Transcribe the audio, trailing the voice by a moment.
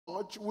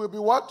much will be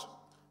what?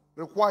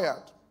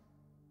 Required.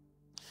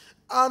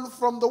 And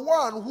from the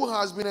one who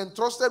has been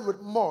entrusted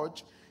with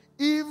much,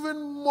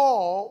 even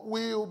more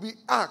will be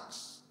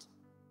asked.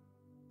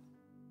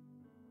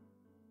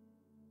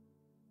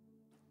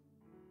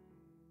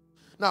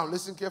 Now,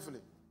 listen carefully.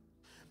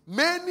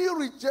 Many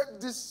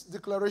reject this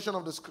declaration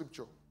of the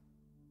scripture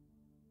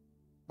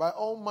by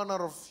all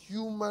manner of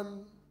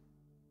human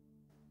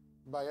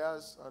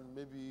bias and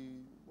maybe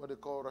what they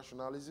call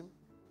rationalism.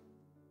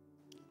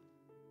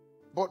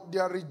 But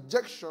their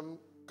rejection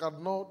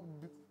cannot,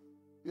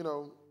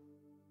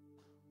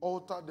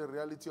 alter the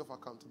reality of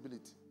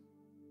accountability.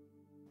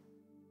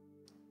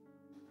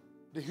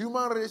 The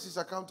human race is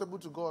accountable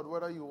to God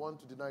whether you want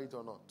to deny it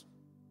or not.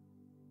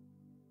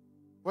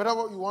 Whether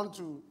you want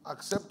to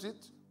accept it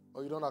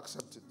or you don't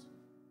accept it.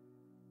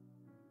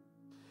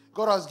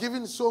 God has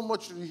given so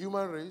much to the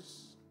human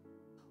race.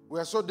 We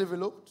are so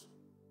developed,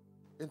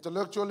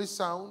 intellectually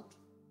sound,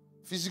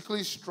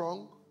 physically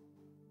strong,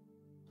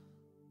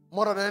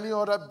 more than any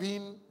other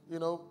being,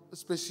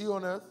 species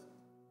on earth.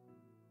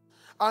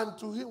 And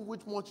to him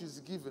which much is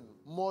given,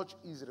 much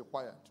is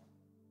required.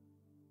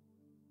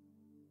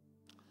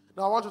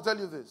 Now I want to tell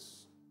you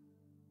this.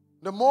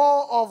 The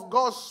more of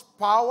God's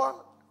power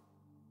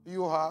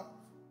you have,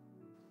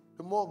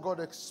 the more God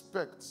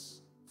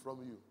expects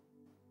from you.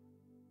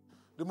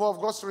 The more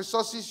of God's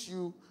resources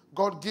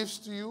God gives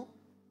to you,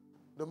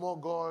 the more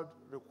God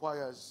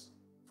requires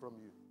from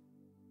you.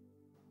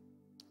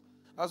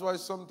 That's why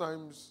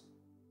sometimes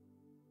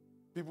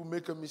people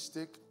make a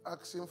mistake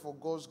asking for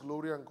God's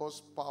glory and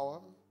God's power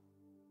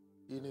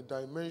in a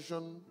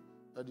dimension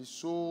that is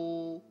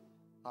so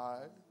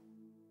high,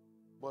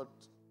 but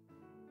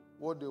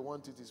what they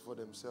want it is for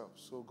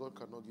themselves, so God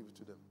cannot give it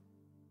to them.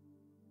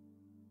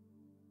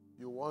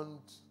 You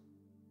want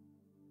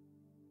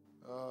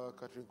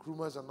Catherine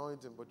Kruma's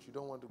anointing, but you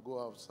don't want to go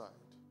outside.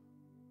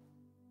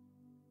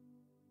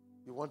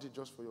 You want it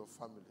just for your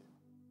family.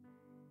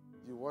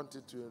 You want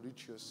it to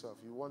enrich yourself.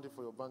 You want it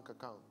for your bank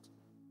account.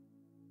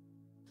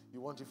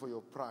 You want it for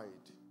your pride.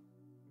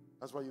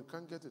 That's why you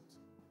can't get it.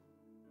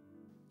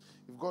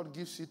 If God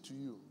gives it to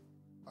you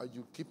and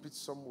you keep it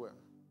somewhere,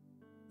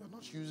 you're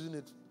not using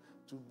it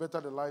to better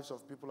the lives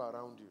of people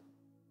around you.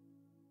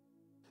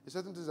 The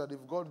certain things that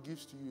if God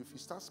gives to you, if he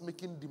starts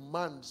making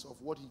demands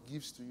of what he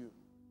gives to you,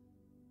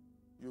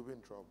 you'll be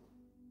in trouble.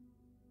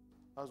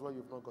 That's why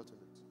you've not gotten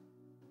it.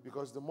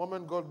 Because the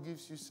moment God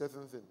gives you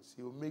certain things,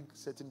 he will make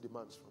certain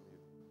demands from you.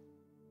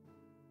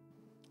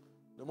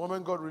 The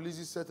moment God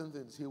releases certain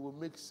things, he will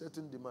make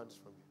certain demands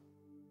from you.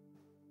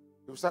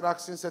 He will start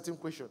asking certain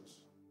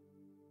questions.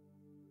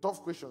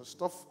 Tough questions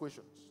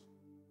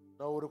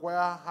that will require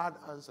hard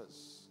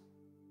answers.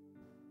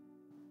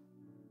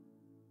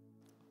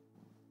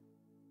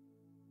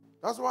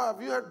 That's why,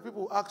 have you heard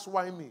people ask,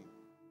 why me?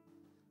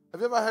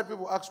 Have you ever heard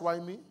people ask, why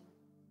me?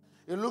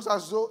 It looks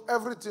as though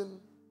everything,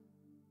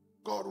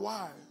 God,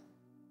 why?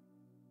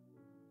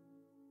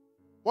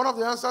 One of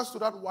the answers to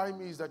that why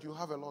me is that you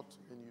have a lot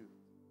in you.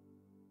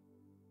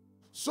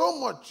 So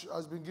much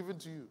has been given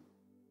to you.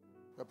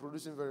 You're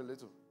producing very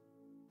little.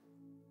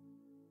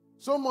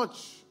 So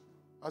much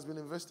has been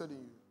invested in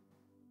you.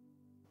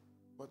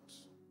 But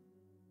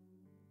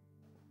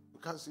you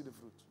can't see the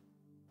fruit.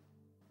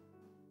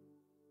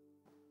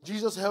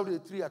 Jesus held a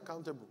tree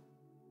accountable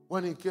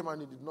when he came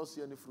and he did not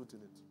see any fruit in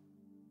it.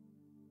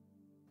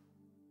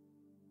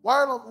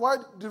 Why?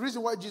 The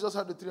reason why Jesus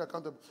had the tree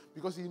accountable,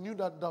 because he knew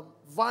that the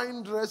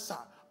vine dresser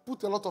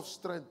put a lot of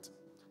strength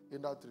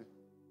in that tree.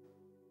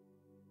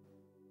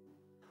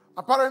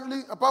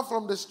 Apparently, apart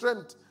from the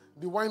strength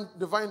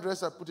the vine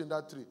dresser put in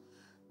that tree,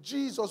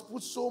 Jesus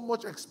put so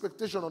much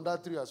expectation on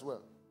that tree as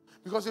well,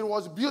 because it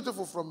was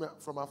beautiful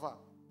from afar.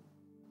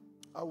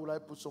 How will I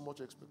put so much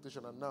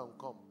expectation and now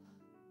come?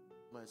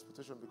 My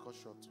expectation becomes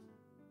short.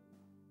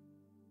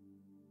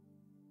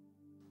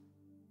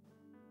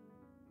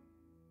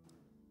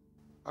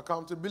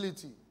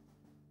 Accountability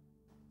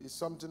is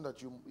something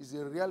is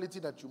a reality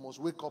that you must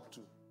wake up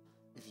to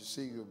if you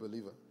say you're a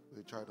believer,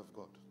 you're a child of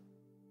God.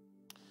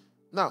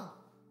 Now,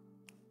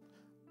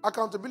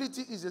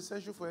 accountability is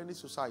essential for any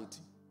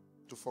society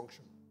to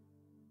function.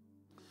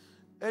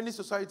 Any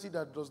society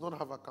that does not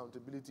have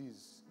accountability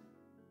is.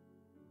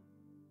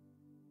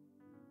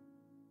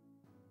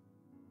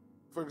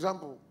 For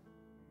example,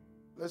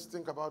 let's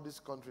think about this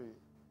country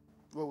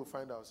where we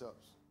find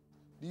ourselves.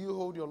 Do you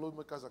hold your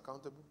lawmakers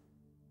accountable?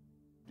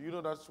 Do you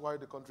know that's why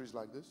the country is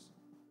like this?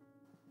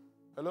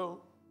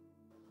 Hello?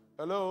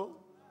 Hello?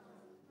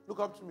 Look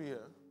up to me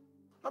here.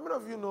 How many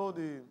of you know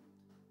the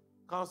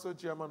council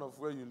chairman of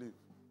where you live?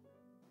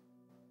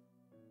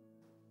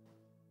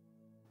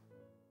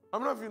 How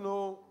many of you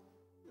know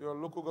your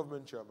local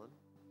government chairman?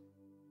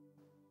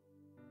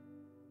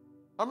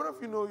 How many of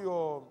you know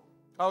your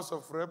House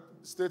of Rep,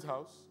 State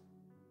House?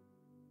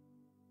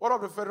 What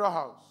of the Federal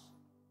House?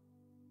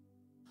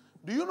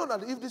 Do you know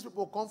that if these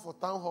people come for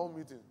town hall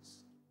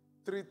meetings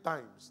 3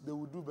 times, they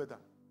will do better?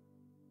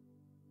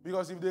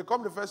 Because if they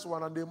come the first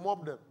one and they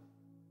mob them,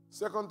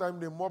 second time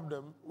they mob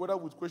them, whether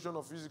with question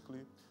or physically,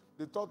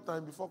 the third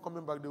time before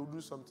coming back, they will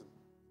do something.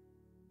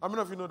 How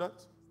many of you know that?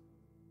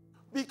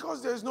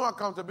 Because there is no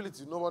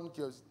accountability, no one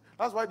cares.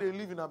 That's why they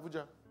live in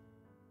Abuja.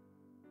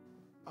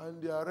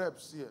 And there are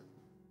reps here.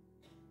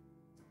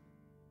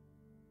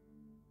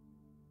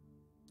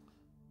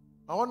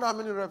 I wonder how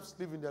many reps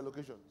live in their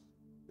locations,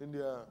 in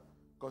their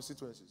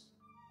constituencies.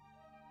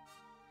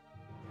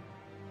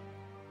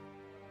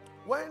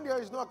 When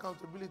there is no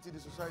accountability, the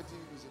society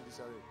is in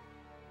disarray.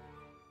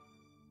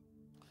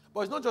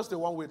 But it's not just a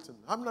one-way thing.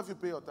 How many of you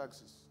pay your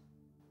taxes?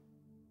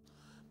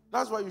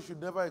 That's why you should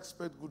never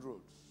expect good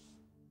roads.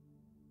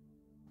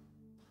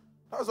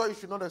 That's why you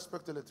should not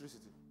expect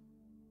electricity.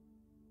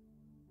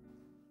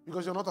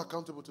 Because you're not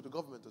accountable to the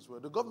government as well.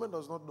 The government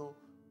does not know.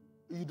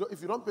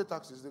 If you don't pay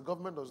taxes, the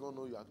government does not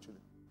know you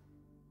actually.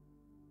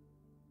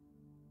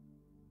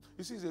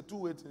 You see, it's a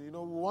two-way thing. We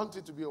want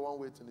it to be a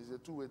one-way thing. It's a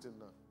two-way thing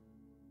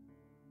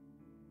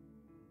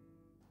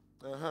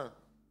now.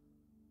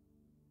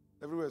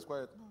 Everywhere is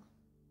quiet now.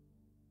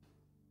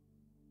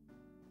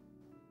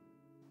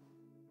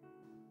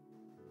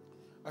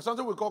 There's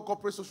something we call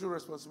corporate social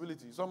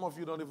responsibility. Some of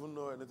you don't even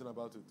know anything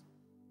about it.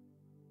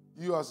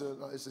 You as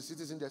a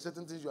citizen, there are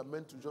certain things you are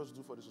meant to just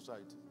do for the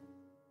society.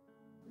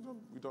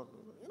 We don't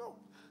know.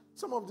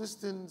 Some of these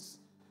things,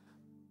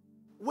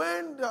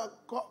 when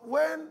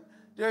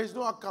there is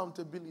no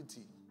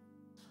accountability,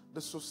 the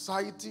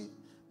society,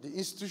 the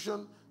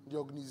institution, the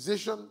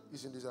organization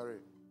is in disarray.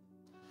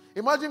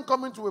 Imagine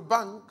coming to a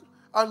bank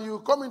and you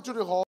come into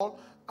the hall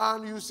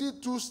and you see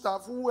two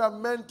staff who are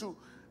meant to,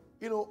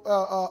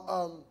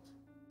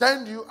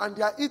 tend you, and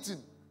they are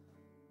eating.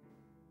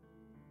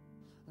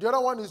 The other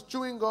one is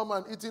chewing gum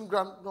and eating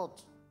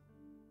groundnut.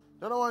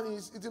 The other one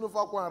is eating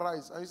ofakwa and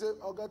rice. And you say,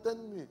 "Okay, tell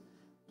me."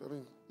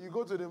 You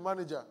go to the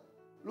manager,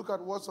 look at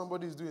what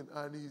somebody is doing,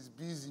 and he's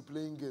busy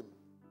playing game.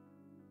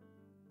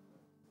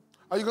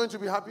 Are you going to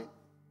be happy?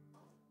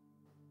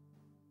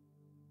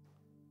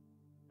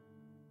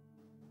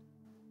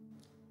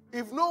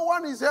 If no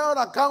one is held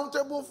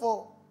accountable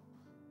for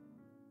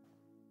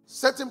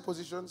certain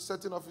positions,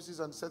 certain offices,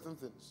 and certain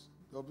things,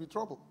 there will be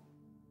trouble.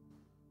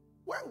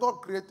 When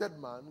God created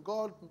man,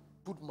 God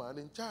put man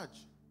in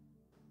charge.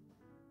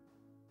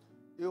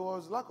 It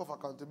was lack of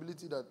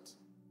accountability that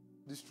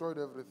destroyed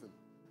everything.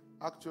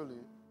 Actually,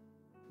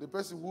 the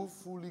person who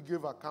fully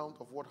gave account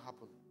of what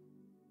happened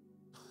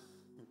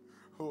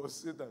was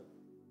Satan.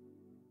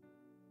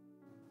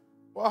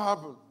 What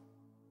happened?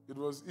 It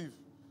was Eve.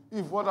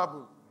 Eve, what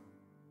happened?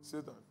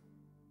 Satan.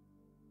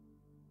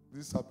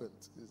 This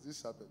serpent. Is this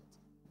serpent?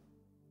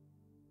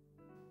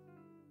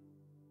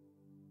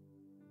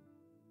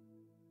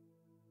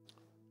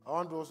 I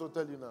want to also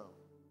tell you now,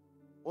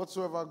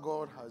 whatsoever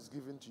God has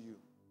given to you,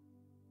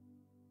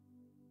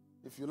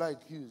 if you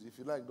like, use. If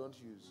you like, don't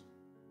use.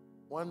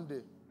 One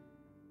day,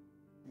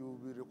 you will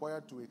be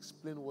required to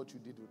explain what you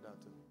did with that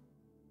thing.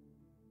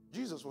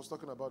 Jesus was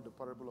talking about the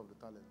parable of the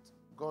talent.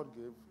 God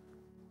gave,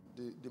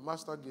 the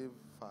master gave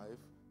 5,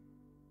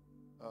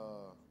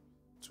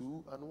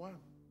 2, and 1.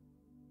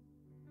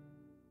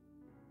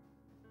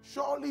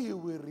 Surely he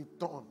will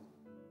return.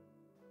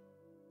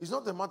 It's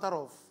not a matter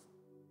of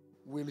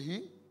will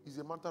he, it's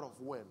a matter of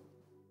when.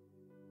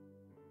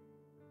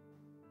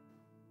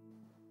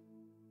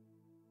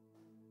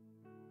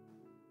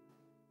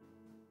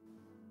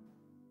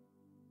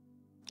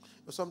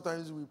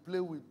 Sometimes we play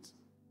with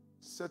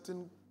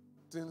certain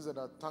things that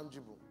are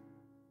tangible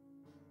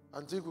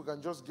and think we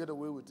can just get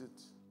away with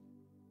it.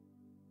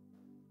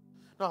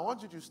 Now, I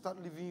want you to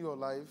start living your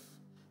life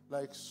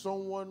like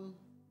someone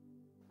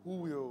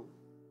who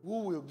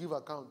will give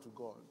account to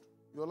God.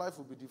 Your life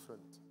will be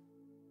different.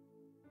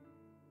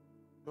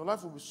 Your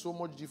life will be so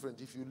much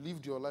different if you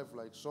lived your life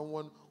like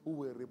someone who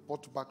will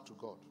report back to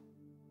God.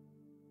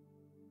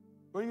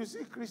 When you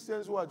see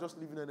Christians who are just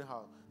living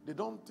anyhow, they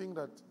don't think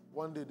that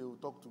one day they will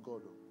talk to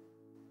God.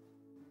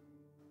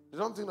 They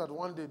don't think that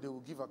one day they will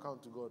give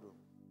account to God.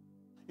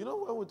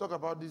 When we talk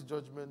about this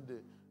judgment day,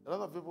 a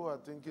lot of people are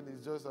thinking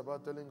it's just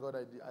about telling God,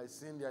 I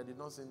sinned here, I did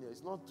not sin here.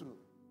 It's not true.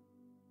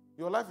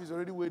 Your life is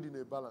already weighed in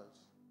a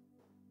balance.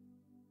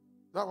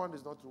 That one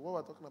is not true. What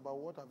we're talking about,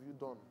 what have you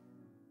done?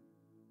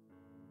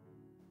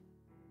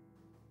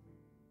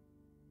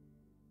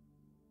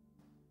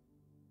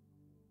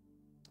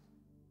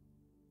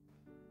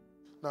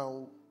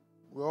 Now,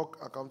 we're all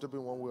accountable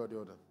in one way or the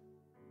other.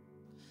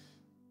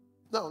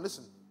 Now,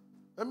 listen.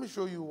 Let me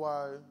show you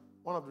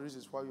one of the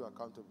reasons why you're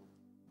accountable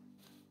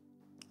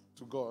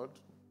to God.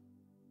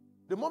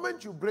 The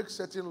moment you break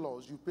certain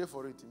laws, you pay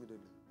for it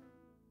immediately.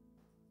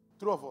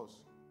 True of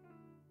us.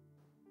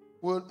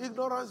 Will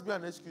ignorance be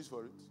an excuse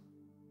for it?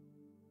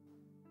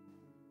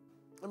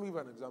 Let me give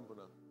you an example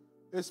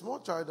now. A small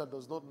child that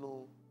does not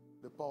know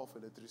the power of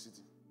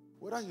electricity,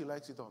 whether he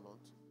likes it or not,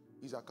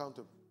 is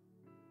accountable.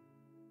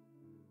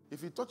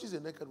 If he touches a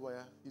naked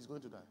wire, he's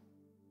going to die.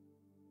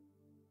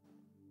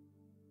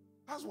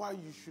 That's why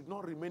you should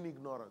not remain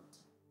ignorant.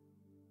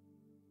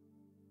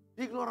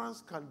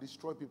 Ignorance can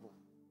destroy people,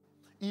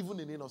 even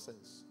in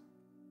innocence.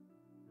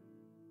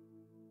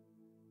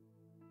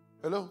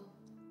 Hello?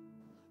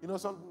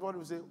 Somebody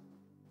will say,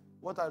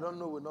 what I don't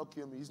know will not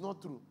kill me. It's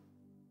not true.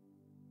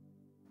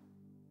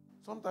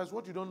 Sometimes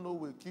what you don't know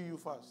will kill you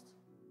fast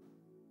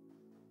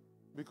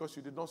because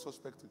you did not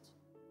suspect it.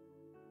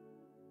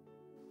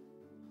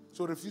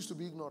 So refuse to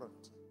be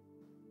ignorant.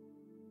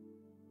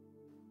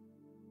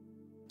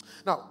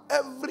 Now,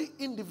 every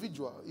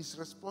individual is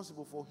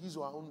responsible for his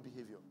or her own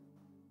behavior.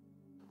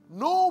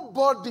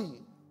 Nobody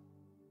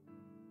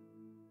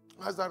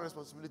has that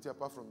responsibility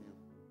apart from you.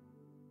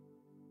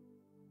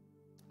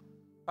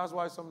 That's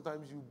why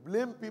sometimes you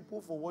blame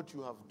people for what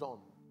you have done,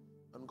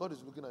 and God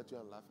is looking at you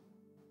and laughing.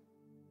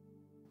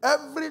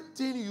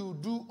 Everything you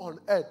do on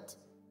earth.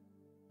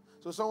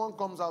 So someone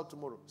comes out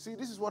tomorrow. See,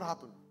 this is what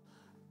happened.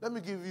 Let me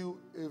give you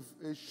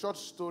a short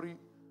story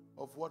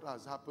of what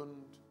has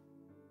happened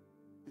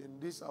in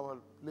this our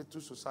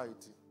little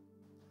society.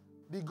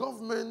 The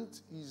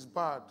government is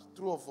bad,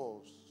 true or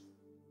false?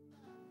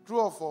 True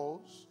or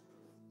false?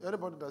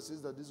 Anybody that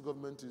says that this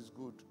government is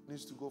good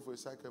needs to go for a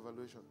psych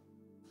evaluation.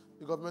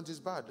 The government is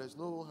bad. There's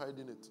no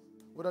hiding it.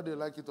 Whether they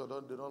like it or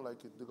not, they don't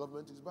like it. The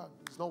government is bad.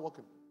 It's not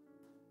working.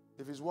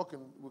 If it's working,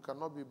 we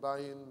cannot be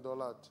buying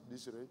dollar at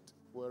this rate,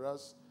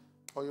 whereas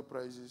oil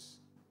prices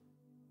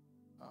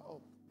are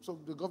up. So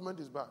the government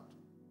is bad.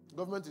 The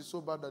government is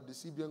so bad that the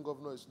CBN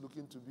governor is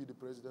looking to be the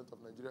president of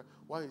Nigeria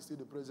while he's still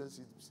the present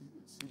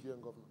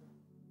CBN governor.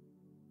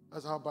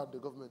 That's how bad the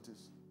government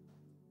is.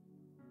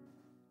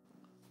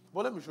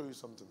 But let me show you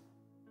something.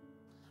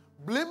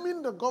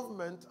 Blaming the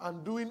government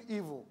and doing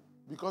evil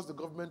because the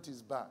government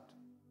is bad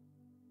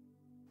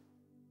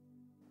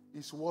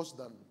is worse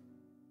than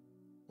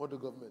what the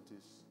government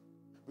is.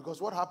 Because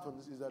what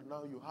happens is that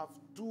now you have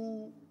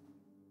two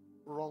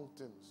wrong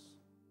things.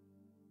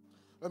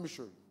 Let me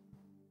show you.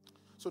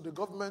 So the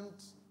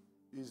government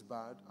is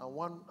bad,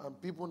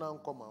 and people now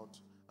come out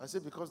and say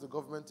because the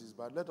government is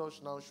bad, let us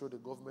now show the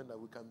government that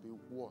we can be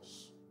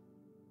worse.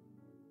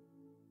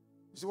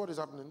 You see what is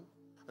happening?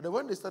 And then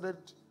when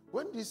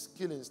this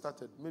killing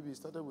started, maybe it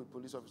started with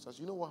police officers,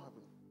 you know what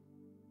happened?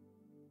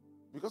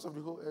 Because of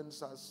the whole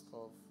NSAS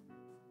stuff,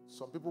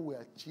 some people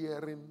were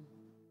cheering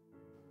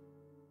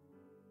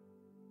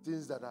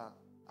things that are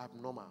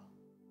abnormal.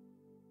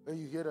 When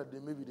you hear that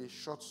maybe they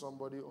shot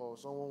somebody or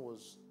someone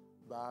was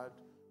bad,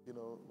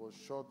 was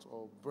shot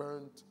or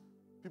burnt,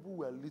 people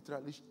were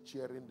literally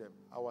cheering them,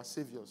 our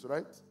saviors,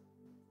 right?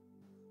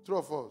 True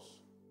or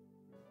false?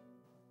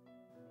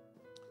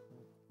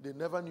 They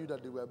never knew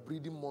that they were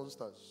breeding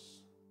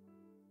monsters.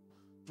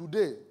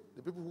 Today,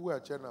 the people who were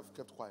cheering have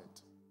kept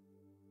quiet.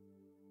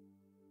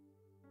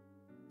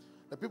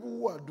 The people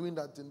who are doing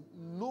that thing,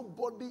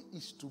 nobody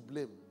is to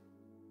blame.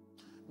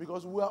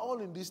 Because we are all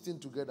in this thing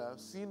together,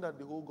 seeing that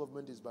the whole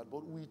government is bad,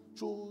 but we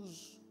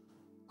chose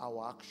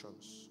our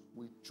actions.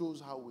 We chose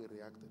how we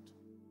reacted.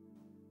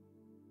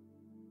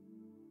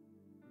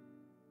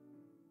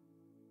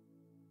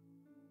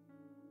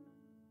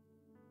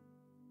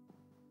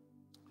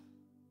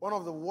 One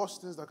of the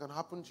worst things that can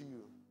happen to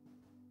you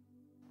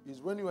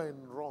is when you are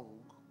in wrong,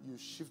 you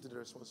shift the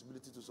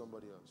responsibility to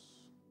somebody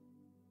else.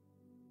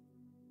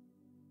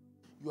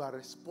 You are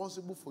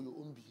responsible for your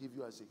own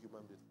behavior as a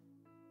human being.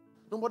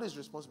 Nobody is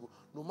responsible.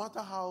 No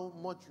matter how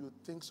much you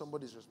think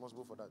somebody is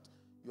responsible for that,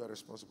 you are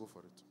responsible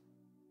for it.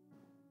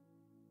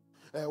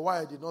 Why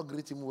I did not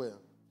greet him well,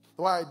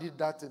 why I did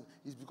that thing,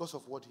 is because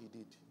of what he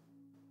did.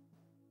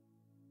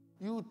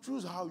 You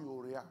choose how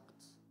you react.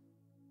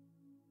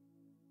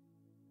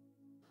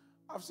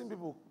 I've seen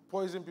people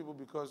poison people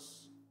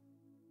because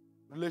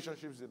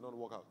relationships did not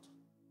work out.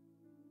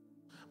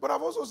 But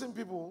I've also seen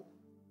people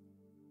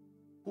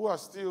who are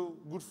still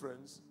good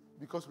friends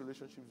because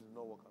relationships did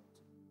not work out.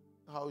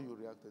 How you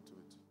reacted to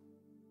it.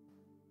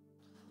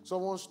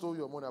 Someone stole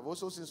your money. I've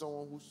also seen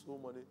someone who stole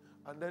money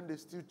and then they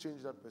still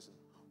change that person.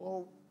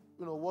 Or,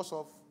 worse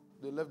off,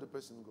 they let the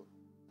person go.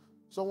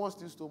 Someone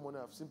still stole money.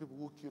 I've seen people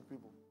who killed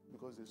people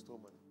because they stole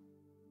money.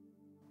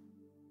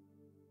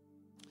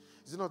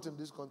 Is it not in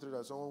this country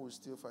that someone will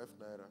steal 5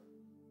 naira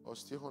or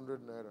steal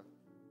 100 naira?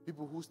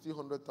 People who steal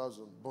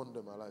 100,000 burn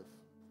them alive.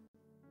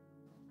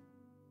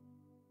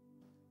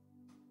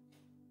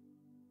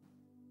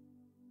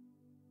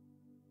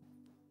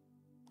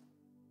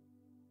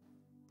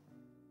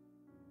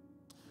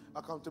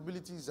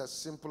 Accountability is as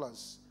simple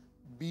as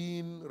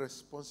being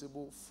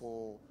responsible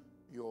for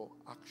your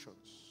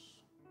actions.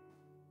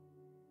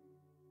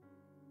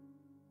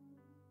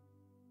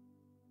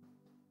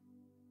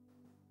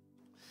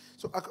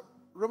 So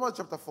Romans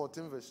chapter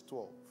 14 verse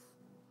 12.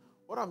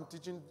 What I'm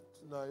teaching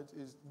tonight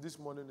is this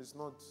morning is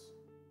not,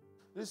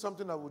 this is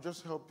something that will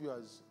just help you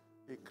as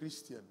a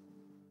Christian.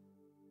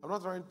 I'm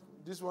not trying,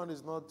 this one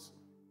is not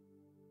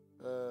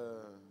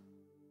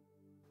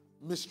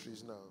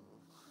mysteries now.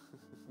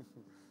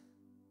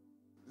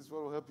 This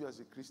one will help you as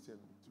a Christian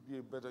to be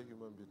a better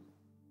human being.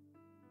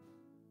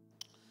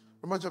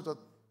 Romans chapter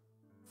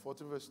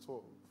 14 verse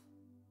 12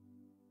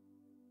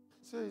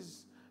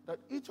 says that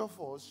each of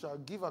us shall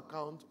give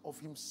account of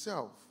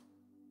himself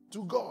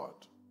to God.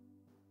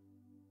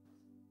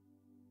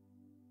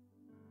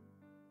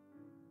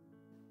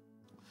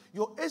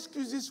 Your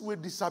excuses will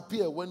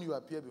disappear when you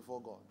appear before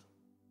God.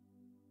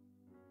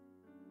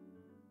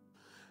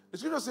 The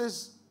scripture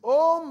says,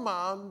 "O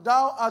man,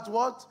 thou art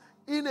what?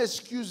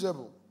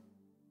 Inexcusable."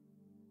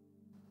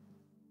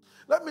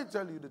 Let me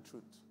tell you the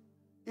truth.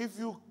 If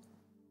you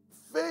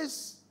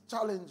face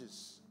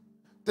challenges,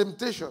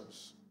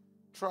 temptations,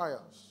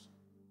 trials,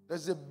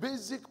 there's a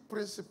basic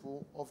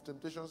principle of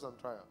temptations and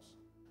trials.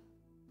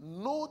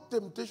 No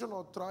temptation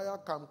or trial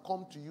can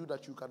come to you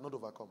that you cannot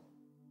overcome.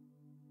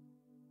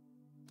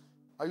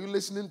 Are you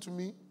listening to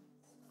me?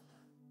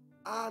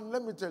 And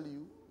let me tell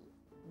you,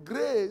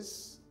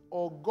 grace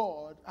or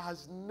God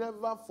has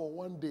never for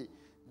one day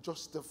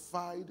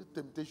justified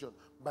temptation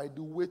by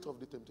the weight of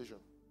the temptation.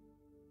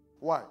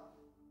 Why?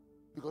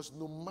 Because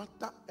no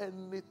matter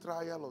any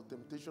trial or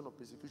temptation or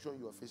persecution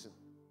you are facing,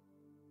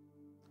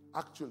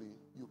 actually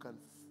you can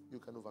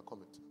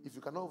overcome it. If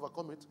you cannot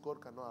overcome it,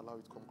 God cannot allow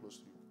it to come close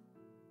to you.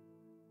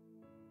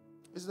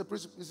 It's the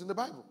principle. It's in the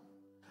Bible.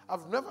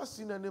 I've never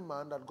seen any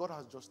man that God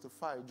has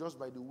justified just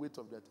by the weight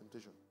of their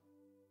temptation.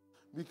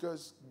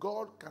 Because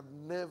God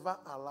can never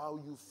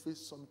allow you face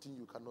something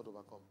you cannot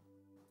overcome.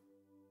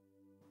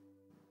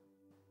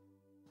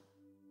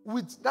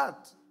 With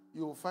that,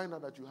 you will find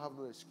out that you have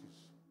no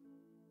excuse.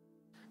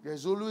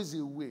 There's always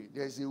a way.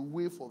 There's a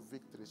way for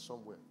victory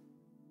somewhere.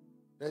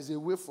 There's a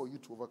way for you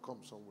to overcome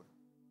somewhere.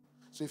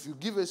 So if you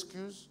give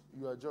excuse,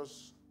 you are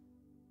just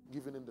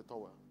giving in the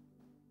towel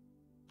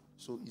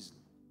so easily.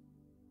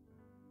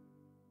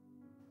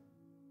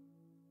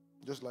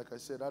 Just like I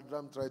said,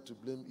 Adam tried to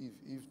blame Eve.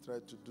 Eve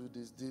tried to do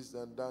this,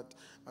 and that.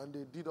 And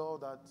they did all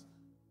that.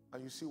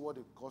 And you see what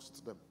it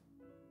cost them.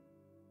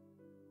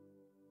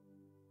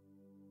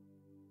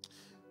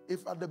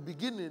 If at the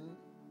beginning,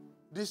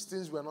 these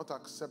things were not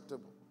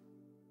acceptable,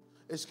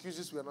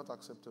 excuses were not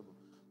acceptable,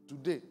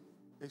 today,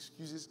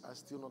 excuses are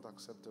still not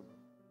acceptable.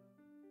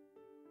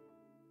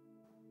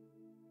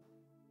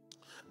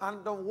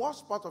 And the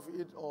worst part of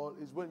it all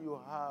is when you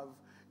have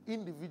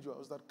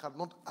individuals that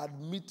cannot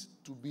admit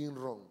to being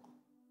wrong.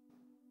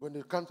 When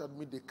they can't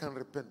admit, they can't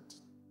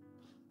repent.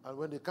 And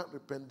when they can't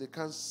repent, they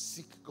can't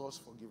seek God's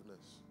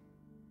forgiveness.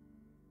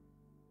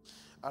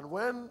 And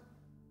when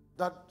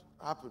that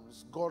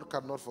happens, God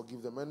cannot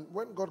forgive them. And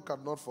when God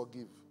cannot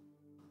forgive,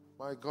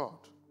 my God,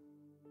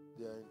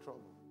 they are in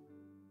trouble.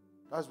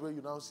 That's where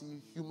you now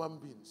see human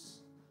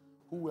beings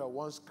who were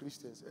once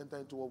Christians enter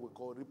into what we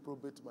call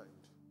reprobate mind.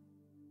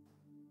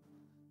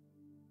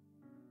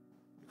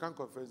 You can't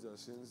confess their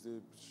sins,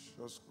 they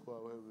just go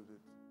away with it.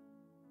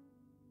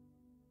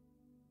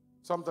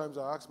 Sometimes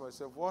I ask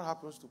myself, what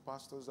happens to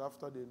pastors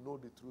after they know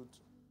the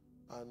truth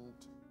and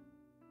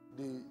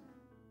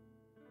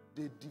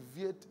they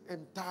deviate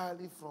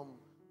entirely from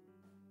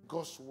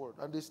God's word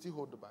and they still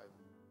hold the Bible?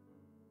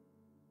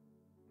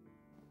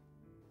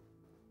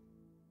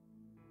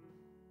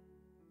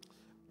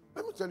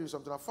 Let me tell you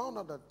something. I found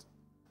out that,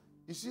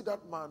 you see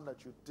that man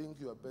that you think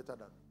you are better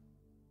than,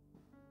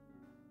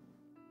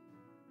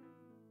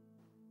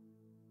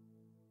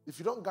 if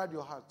you don't guard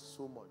your heart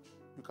so much,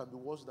 you can be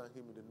worse than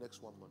him in the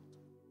next 1 month.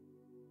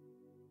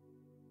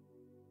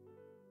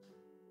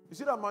 You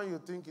see that man you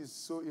think is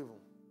so evil.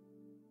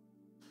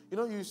 You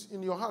know,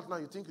 in your heart now,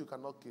 you think you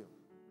cannot kill.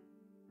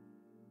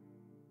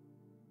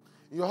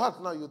 In your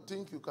heart now, you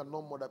think you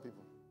cannot murder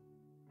people.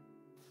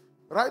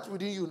 Right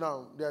within you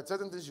now, there are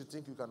certain things you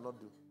think you cannot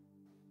do.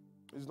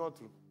 It's not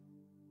true.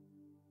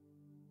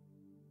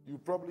 You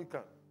probably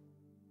can.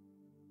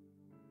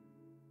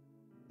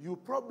 You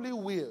probably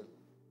will.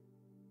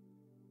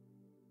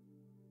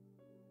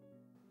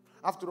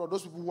 After all,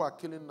 those people who are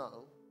killing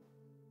now,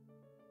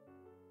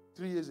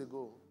 3 years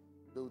ago,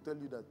 they will tell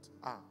you that,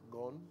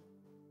 gun,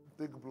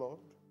 take blood,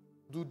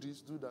 do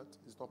this, do that.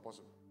 It's not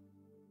possible.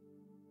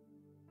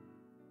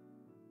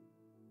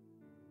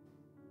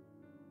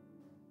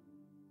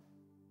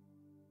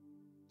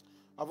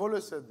 I've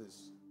always said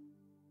this,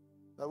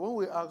 that when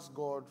we ask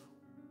God,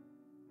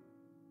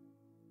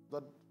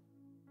 that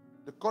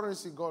the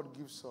currency God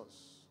gives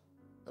us,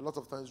 a lot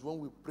of times when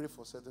we pray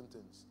for certain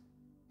things,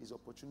 is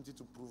opportunity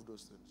to prove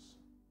those things.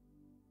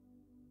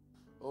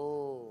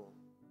 Oh,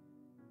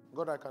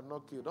 God, I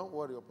cannot kill. Don't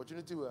worry,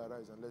 opportunity will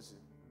arise and let's see.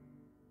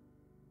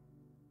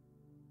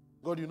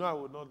 God, you know I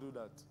will not do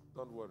that.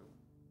 Don't worry.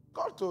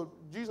 God told,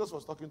 Jesus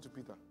was talking to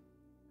Peter.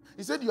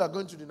 He said, you are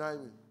going to deny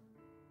me.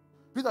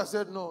 Peter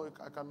said, no,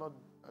 I cannot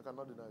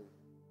deny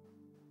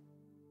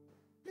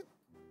you.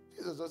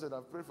 Jesus just said,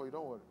 I've prayed for you,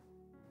 don't worry.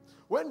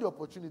 When the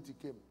opportunity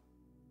came,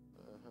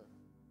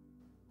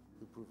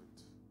 you prove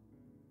it.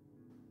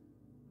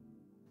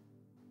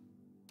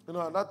 You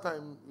know, at that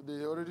time,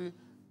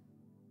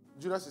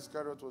 Judas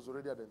Iscariot was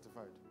already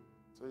identified.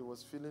 So he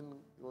was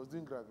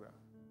doing gra-gra.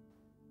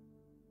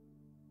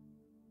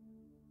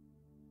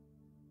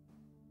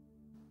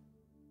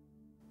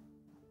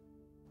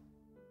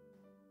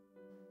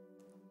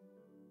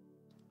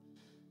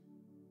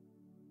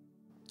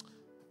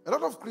 A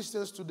lot of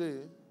Christians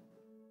today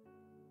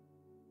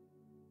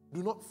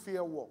do not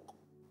fear work.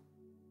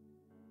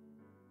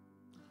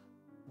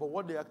 But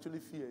what they actually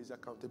fear is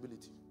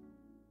accountability.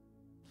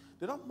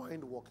 They don't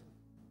mind working.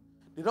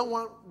 They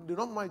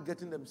don't mind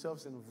getting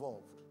themselves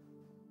involved.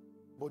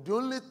 But the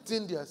only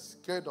thing they are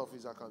scared of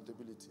is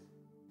accountability.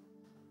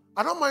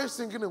 I don't mind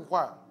singing in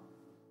choir.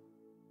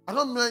 I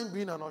don't mind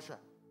being an usher.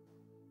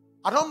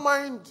 I don't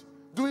mind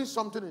doing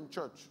something in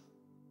church.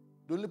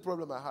 The only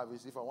problem I have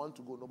is if I want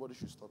to go, nobody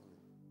should stop me.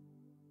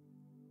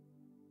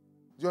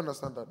 Do you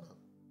understand that now?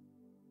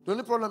 The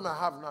only problem I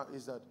have now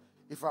is that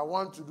if I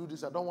want to do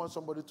this, I don't want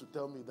somebody to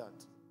tell me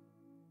that.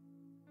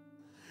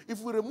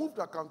 If we remove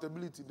the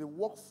accountability, the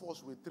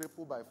workforce will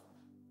triple by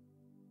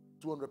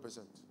 200%.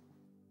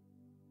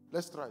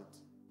 Let's try it.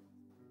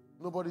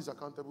 Nobody is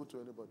accountable to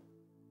anybody.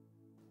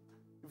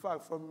 In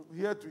fact, from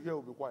here to here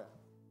will be quiet.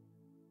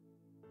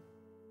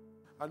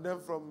 And then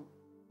from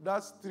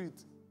that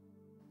street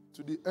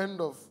to the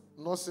end of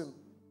nursing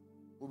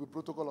will be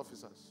protocol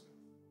officers.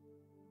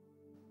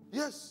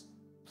 Yes.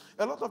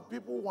 A lot of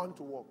people want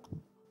to work,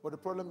 but the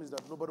problem is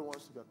that nobody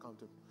wants to be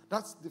accountable.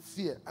 That's the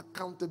fear,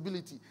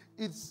 accountability.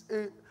 It's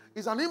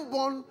an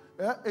inborn,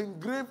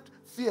 engraved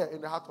fear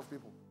in the heart of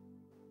people.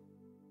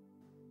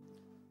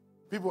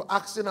 People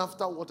asking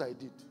after what I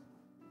did.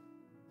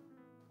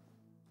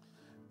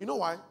 You know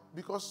why?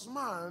 Because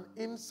man,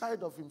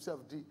 inside of himself,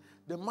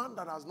 the man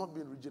that has not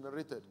been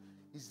regenerated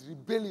is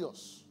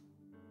rebellious.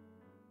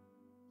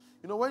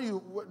 You know,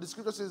 when the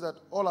scripture says that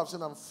all have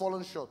sinned and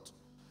fallen short,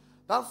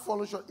 that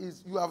fallen short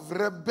is you have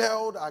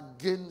rebelled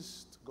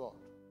against God.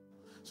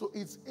 So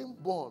it's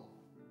inborn.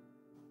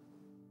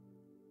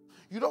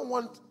 You don't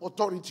want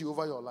authority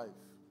over your life.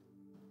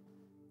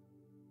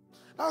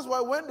 That's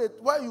why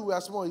when you were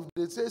small, if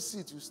they say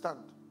sit, you stand.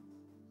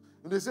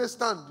 If they say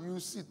stand, you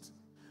sit.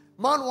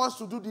 Man wants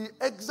to do the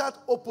exact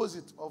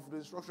opposite of the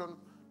instruction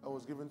that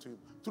was given to him.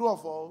 True or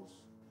false?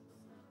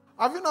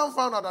 Have you now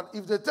found out that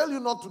if they tell you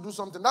not to do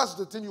something, that's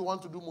the thing you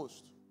want to do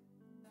most?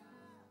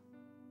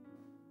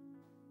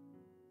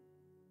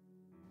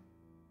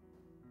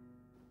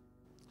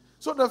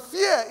 So the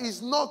fear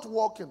is not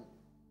walking.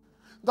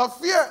 The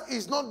fear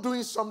is not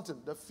doing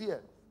something. The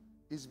fear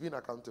is being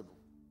accountable.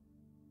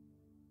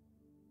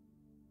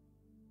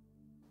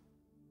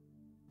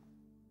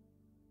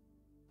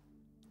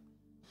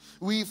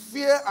 We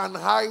fear and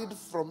hide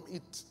from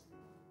it.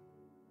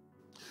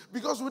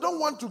 Because we don't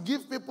want to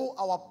give people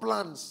our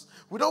plans.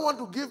 We don't want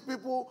to give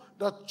people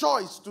the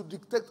choice to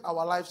dictate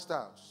our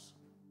lifestyles.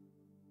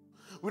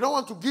 We don't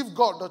want to give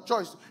God the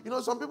choice. You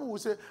know, some people will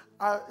say,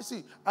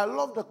 I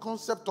love the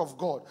concept of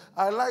God.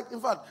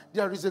 In fact,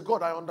 there is a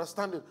God, I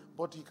understand it,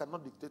 but he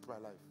cannot dictate my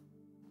life.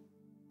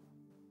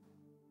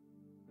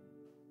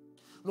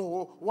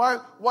 No,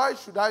 why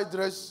should I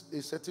dress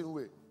a certain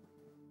way?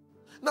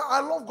 Now,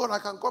 I love God. I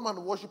can come and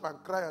worship and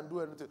cry and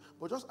do anything.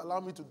 But just allow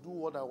me to do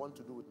what I want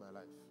to do with my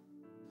life.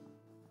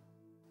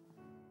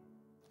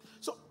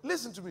 So,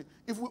 listen to me.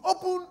 If we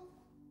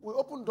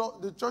open door,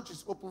 the church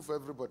is open for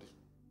everybody.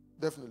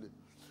 Definitely.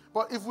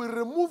 But if we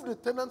remove the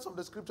tenets of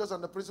the scriptures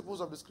and the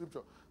principles of the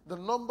scripture, the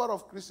number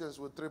of Christians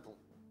will triple.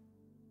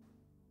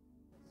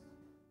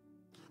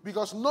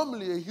 Because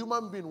normally a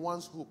human being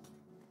wants hope.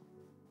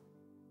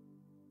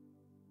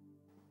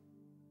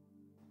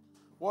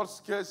 What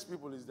scares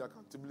people is the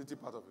accountability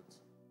part of it.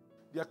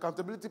 The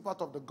accountability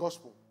part of the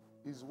gospel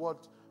is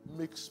what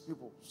makes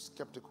people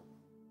skeptical.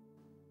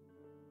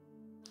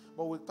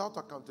 But without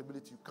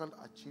accountability, you can't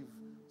achieve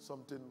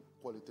something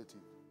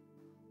qualitative.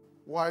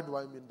 Why do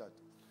I mean that?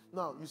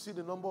 Now, you see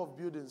the number of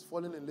buildings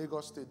falling in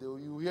Lagos State.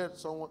 You hear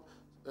someone,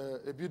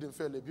 a building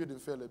fell, a building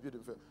fell, a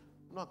building fell.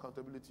 No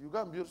accountability. You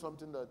can't build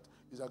something that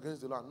is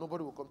against the law.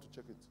 Nobody will come to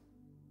check it.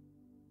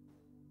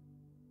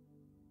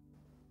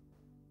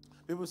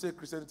 People say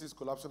Christianity is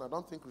collapsing. I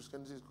don't think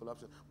Christianity is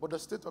collapsing. But the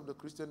state of the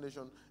Christian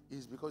nation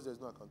is because there's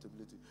no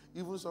accountability.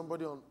 Even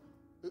somebody on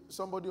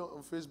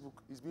Facebook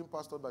is being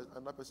pastored by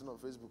another person on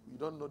Facebook. You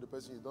don't know the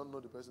person. You don't know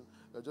the person.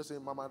 You're just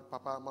saying, Mama,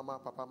 Papa, Mama,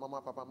 Papa,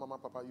 Mama, Papa, Mama,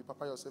 Papa. You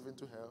papa yourself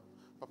into hell.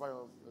 Papa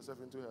yourself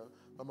into hell.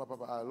 Mama,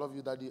 Papa, I love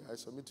you, Daddy. I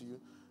submit to you.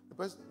 The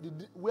person,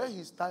 where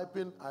he's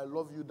typing, I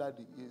love you,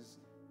 Daddy, is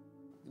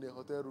in a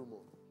hotel room.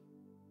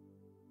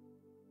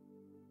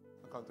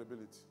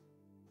 Accountability.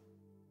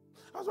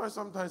 That's why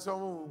sometimes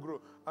someone will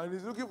grow. And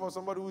he's looking for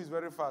somebody who is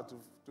very far to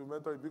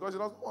mentor him. Because he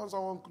doesn't want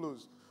someone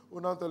close.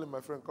 Who now tell him,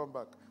 my friend, come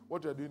back.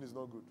 What you're doing is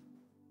not good.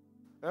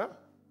 Yeah?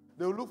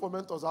 They will look for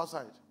mentors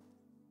outside.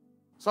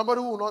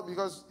 Somebody who will not,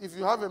 because if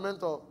you have a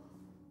mentor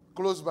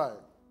close by,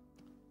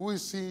 who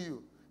is seeing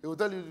you, he will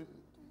tell you,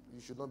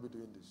 you should not be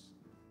doing this.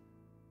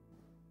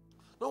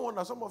 No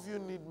wonder some of you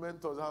need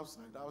mentors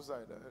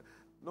outside.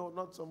 No,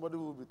 not somebody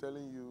who will be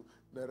telling you,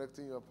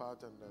 directing your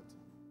path and that.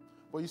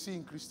 But you see,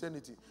 in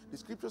Christianity, the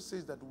scripture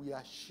says that we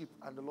are sheep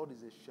and the Lord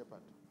is a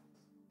shepherd.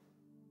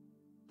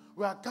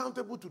 We are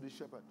accountable to the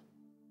shepherd.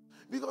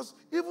 Because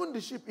even the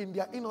sheep in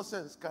their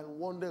innocence can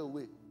wander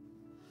away.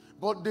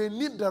 But they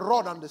need the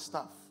rod and the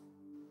staff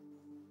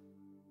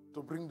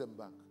to bring them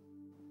back.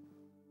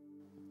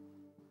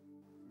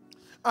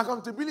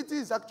 Accountability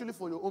is actually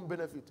for your own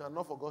benefit and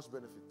not for God's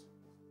benefit.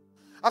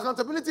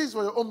 Accountability is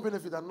for your own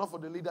benefit and not for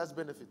the leader's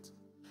benefit.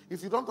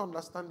 If you don't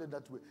understand it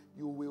that way,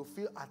 you will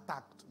feel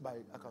attacked by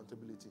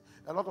accountability.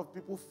 A lot of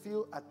people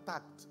feel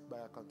attacked by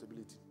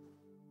accountability.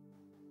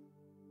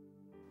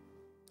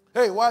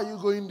 Hey, why are you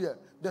going there?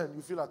 Then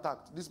you feel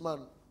attacked. This man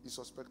is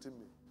suspecting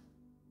me.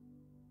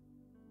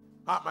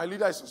 My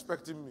leader is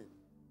suspecting me.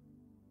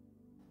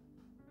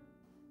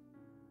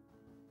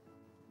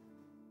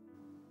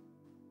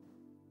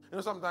 You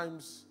know,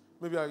 sometimes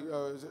maybe I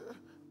say,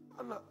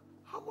 Anna,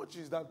 how much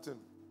is that thing?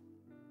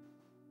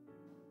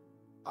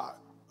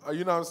 Are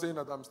you now saying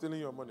that I'm stealing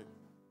your money?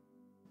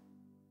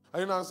 Are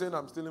you now saying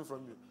I'm stealing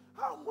from you?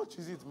 How much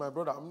is it, my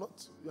brother?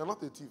 You're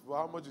not a thief, but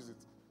how much is it?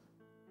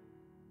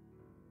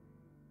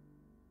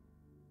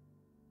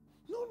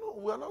 No,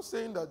 we are not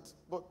saying that,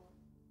 but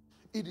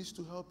it is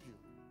to help you.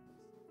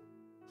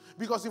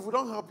 Because if we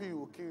don't help you, you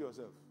will kill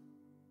yourself.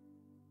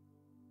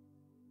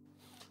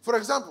 For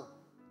example,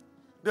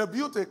 they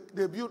built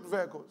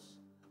vehicles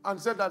and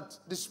said that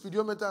the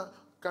speedometer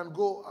can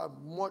go,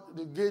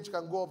 the gauge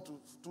can go up to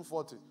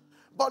 240.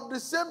 But the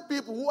same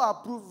people who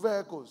approve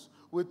vehicles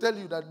will tell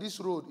you that this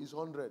road is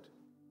 100.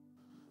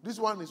 This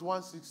one is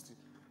 160.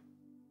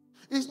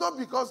 It's not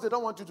because they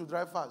don't want you to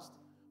drive fast,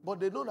 but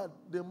they know that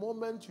the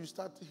moment you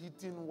start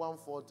hitting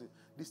 140,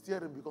 the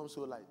steering becomes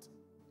so light.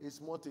 A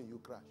small thing, you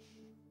crash.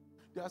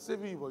 They are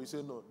saving you, but you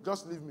say, no,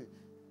 just leave me.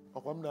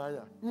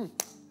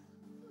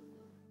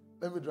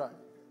 Let me drive.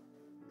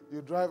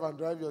 You drive and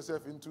drive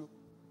yourself into.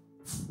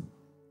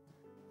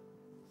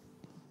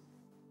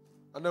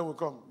 And then we'll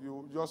come.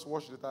 You just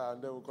wash the tire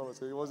and then we'll come and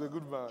say, he was a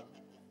good man.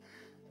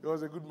 He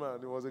was a good man.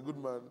 He was a good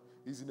man.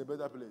 He's in a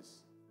better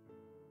place.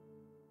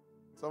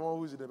 Someone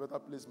who's in a better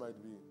place might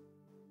be.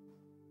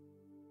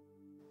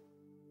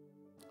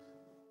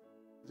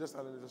 Just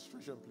an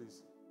illustration,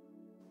 please.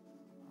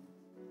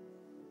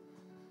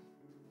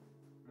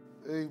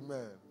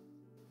 Amen.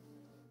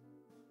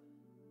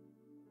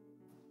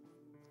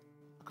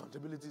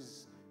 Accountability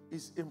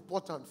is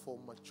important for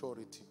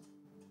maturity.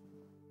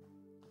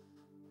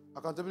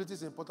 Accountability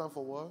is important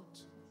for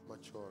what?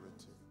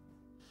 Maturity.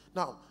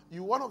 Now,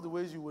 one of the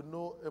ways you will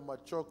know a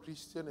mature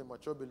Christian, a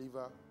mature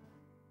believer,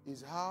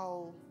 is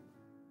how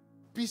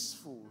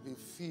peaceful he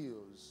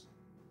feels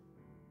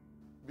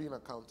being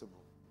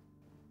accountable.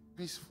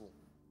 Peaceful.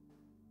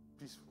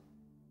 Peaceful.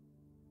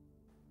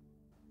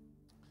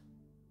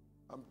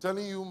 I'm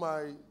telling you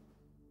I'm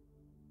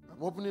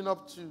opening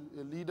up to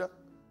a leader.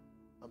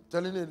 I'm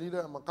telling a leader,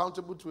 I'm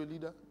accountable to a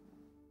leader.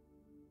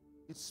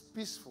 It's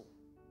peaceful.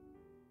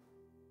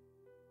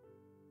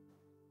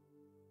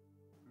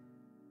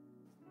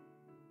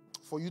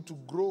 For you to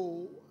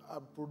grow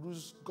and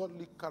produce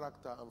godly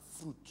character and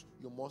fruit,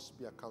 you must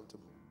be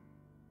accountable.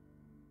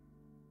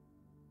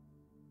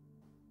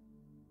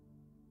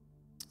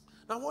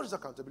 Now, what is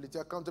accountability?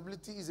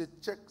 Accountability is a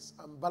checks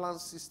and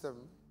balance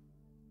system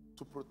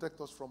to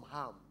protect us from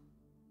harm.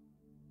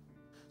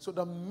 So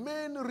the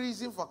main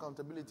reason for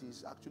accountability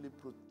is actually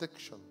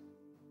protection.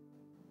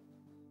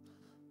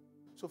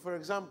 So for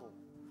example,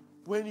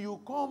 when you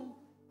come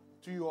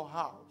to your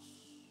house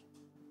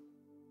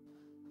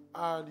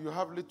and you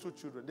have little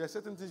children, there are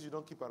certain things you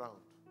don't keep around.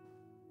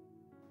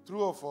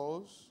 True or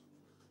false?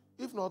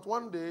 If not,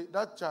 one day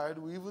that child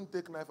will even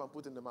take a knife and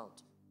put in the mouth.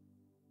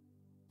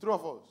 True or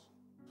false?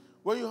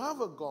 When you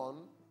have a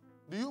gun,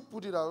 do you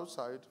put it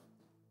outside?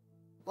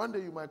 One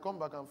day you might come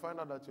back and find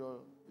out that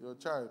your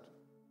child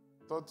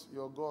thought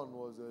your gun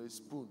was a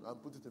spoon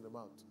and put it in the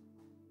mouth.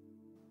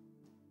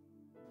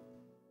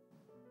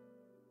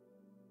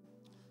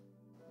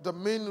 The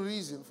main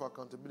reason for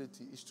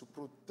accountability is to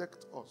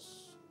protect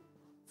us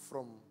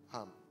from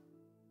harm,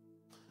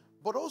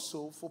 but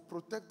also for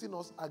protecting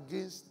us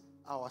against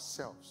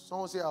ourselves.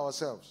 Someone say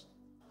ourselves.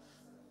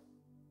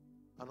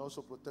 And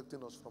also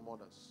protecting us from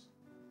others.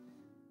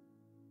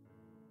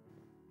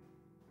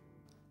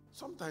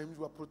 Sometimes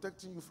we are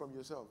protecting you from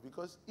yourself,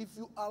 because if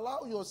you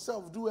allow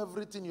yourself do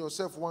everything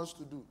yourself wants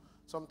to do,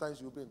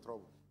 sometimes you'll be in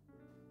trouble.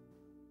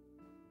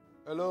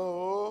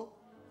 Hello?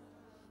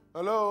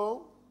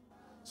 Hello?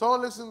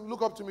 Someone listen,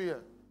 look up to me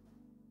here.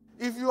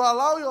 If you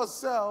allow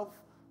yourself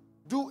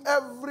do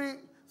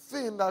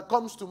everything that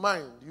comes to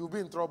mind, you'll be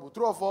in trouble.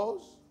 True or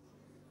false?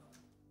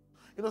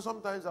 You know,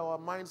 sometimes our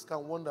minds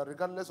can wander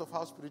regardless of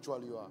how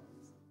spiritual you are.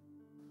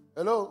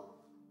 Hello?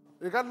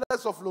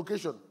 Regardless of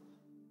location.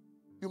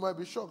 You might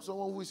be shocked.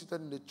 Someone who is seated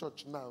in the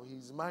church now,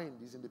 his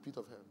mind is in the pit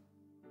of hell.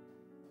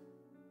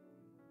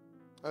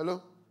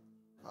 Hello?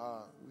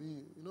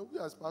 We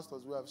as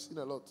pastors, we have seen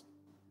a lot.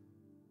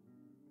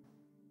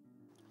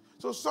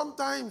 So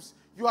sometimes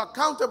you are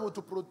accountable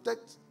to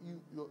protect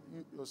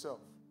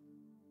yourself.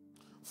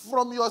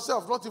 From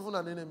yourself, not even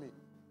an enemy.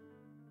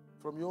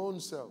 From your own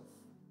self.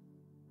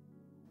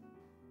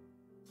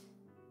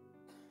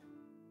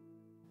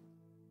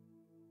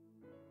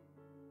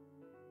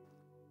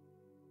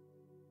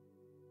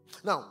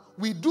 Now,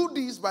 we do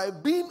this by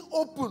being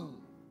open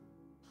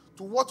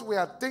to what we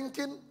are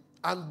thinking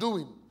and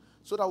doing,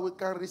 so that we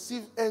can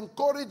receive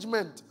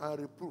encouragement and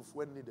reproof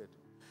when needed.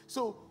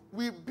 So,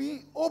 we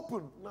be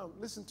open. Now,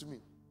 listen to me.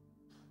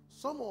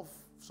 Some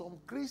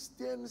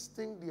Christians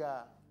think they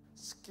are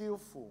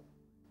skillful,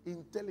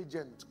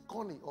 intelligent,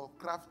 cunning, or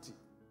crafty.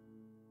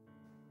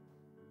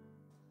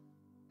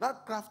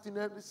 That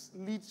craftiness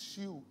leads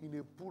you in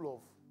a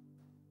pool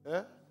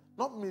of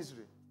Not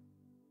misery.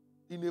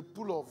 In a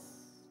pool of...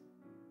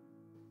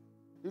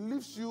 It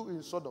leaves you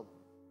in Sodom.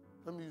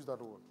 Let me use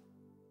that word.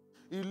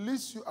 It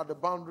leaves you at the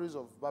boundaries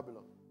of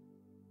Babylon.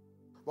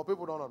 But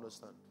people don't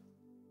understand.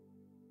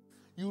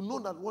 You know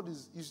that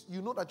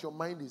you know that your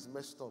mind is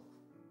messed up.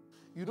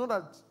 You know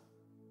that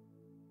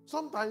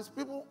sometimes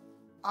people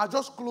are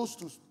just close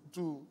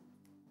to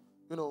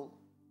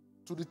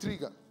the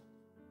trigger.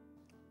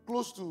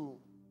 Close to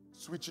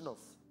switching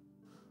off.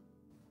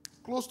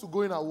 Close to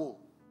going away.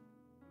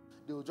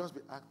 They will just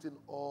be acting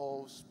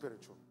all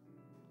spiritual.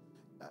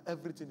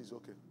 Everything is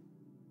okay.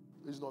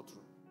 It's not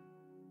true.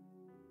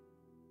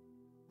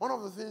 One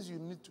of the things you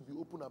need to be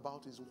open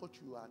about is what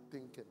you are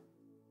thinking.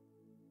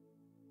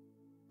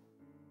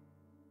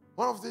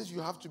 One of the things you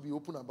have to be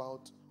open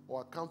about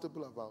or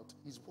accountable about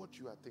is what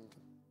you are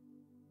thinking.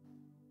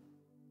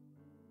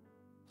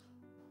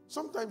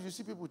 Sometimes you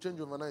see people change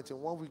overnight. In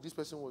 1 week, this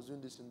person was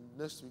doing this. And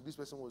next week, this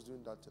person was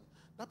doing that thing.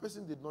 That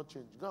person did not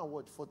change. Go and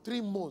watch. For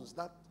 3 months,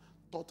 that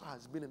thought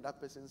has been in that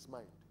person's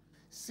mind.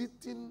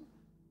 Sitting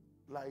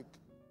like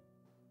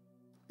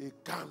a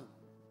can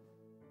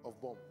of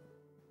bomb.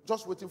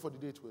 Just waiting for the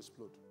day to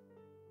explode.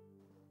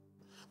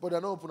 But they're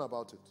not open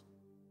about it.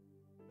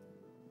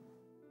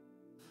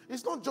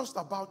 It's not just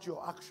about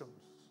your actions.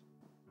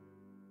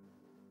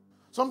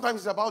 Sometimes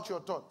it's about your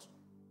thought.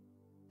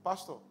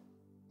 Pastor,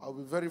 I'll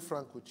be very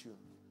frank with you.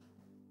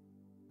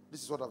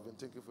 This is what I've been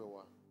thinking for a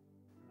while.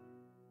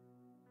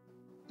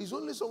 It's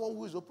only someone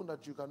who is open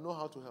that you can know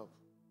how to help.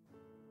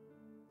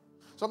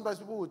 Sometimes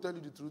people will tell you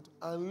the truth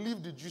and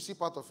leave the juicy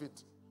part of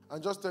it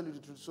and just tell you the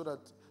truth so that,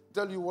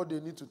 tell you what they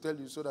need to tell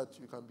you so that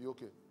you can be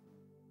okay.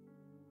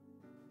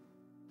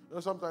 You know,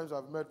 sometimes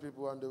I've met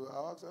people and they will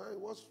ask, hey,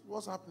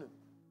 what's happening?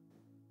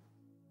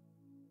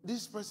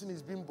 This person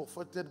is being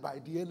buffeted by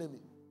the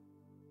enemy.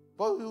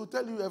 But he will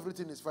tell you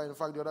everything is fine. In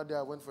fact, the other day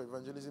I went for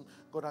evangelism.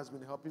 God has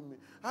been helping me.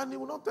 And he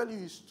will not tell you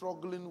he's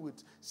struggling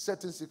with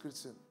certain secret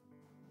sin.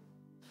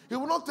 He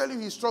will not tell you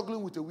he's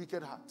struggling with a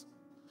wicked heart.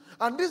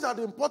 And these are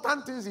the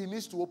important things he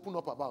needs to open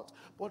up about.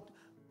 But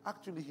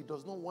actually, he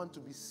does not want to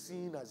be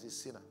seen as a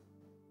sinner.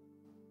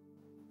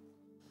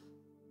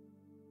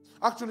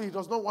 Actually, he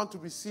does not want to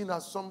be seen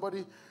as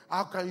somebody.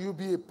 How can you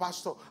be a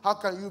pastor? How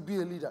can you be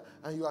a leader?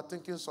 And you are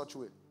thinking such a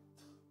way.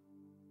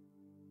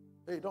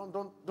 Hey,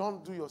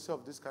 don't do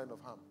yourself this kind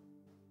of harm.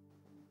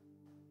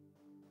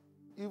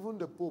 Even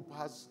the Pope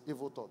has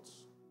evil thoughts.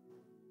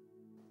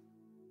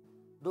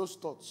 Those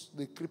thoughts,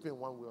 they creep in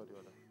one way or the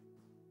other.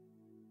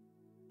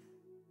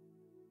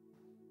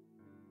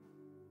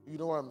 You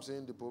know why I'm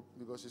saying the Pope?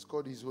 Because it's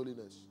called His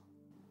Holiness.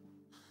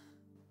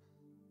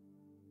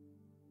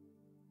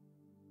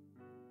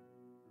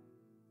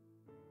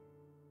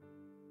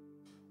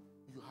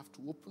 You have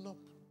to open up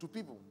to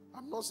people.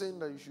 I'm not saying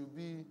that you should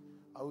be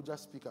I will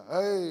just speak.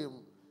 Hey,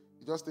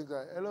 you just think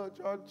that, hello,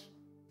 church.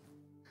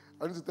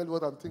 I need to tell you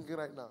what I'm thinking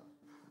right now.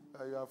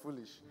 You are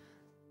foolish.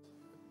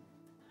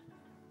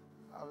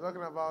 I'm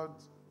talking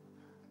about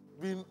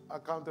being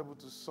accountable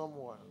to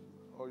someone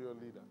or your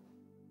leader.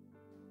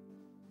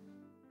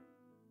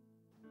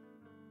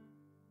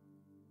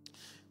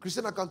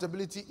 Christian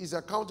accountability is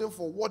accounting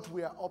for what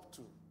we are up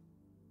to.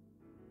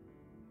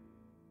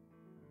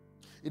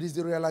 It is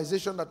the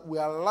realization that we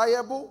are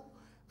liable,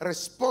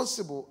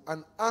 responsible,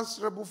 and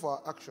answerable for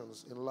our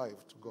actions in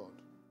life to God.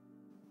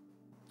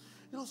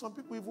 You know, some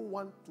people even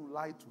want to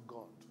lie to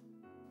God.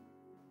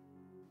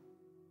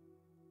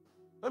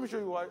 Let me show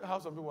you how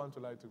some people want to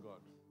lie to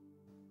God.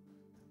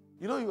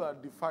 You know you are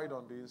defied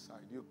on the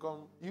inside. You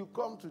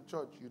come to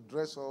church, you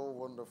dress all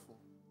wonderful.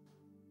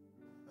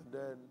 And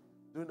then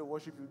during the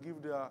worship, you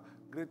give the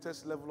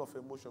greatest level of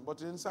emotion.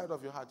 But inside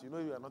of your heart, you know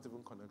you are not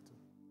even connected.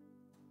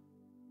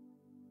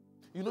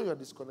 You know you are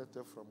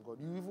disconnected from God.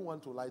 You even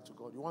want to lie to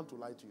God. You want to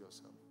lie to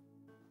yourself.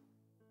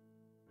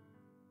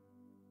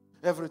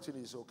 Everything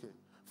is okay.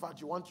 In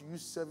fact, you want to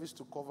use service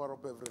to cover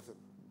up everything.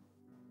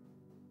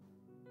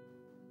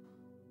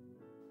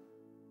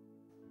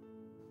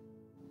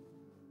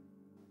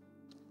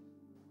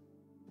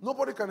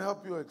 Nobody can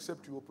help you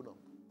except you open up.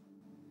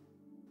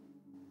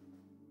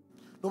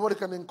 Nobody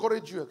can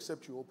encourage you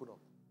except you open up.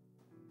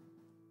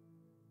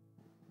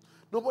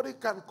 Nobody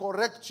can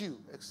correct you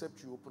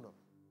except you open up.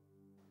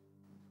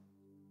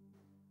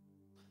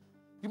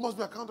 You must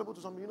be accountable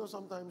to something. You know,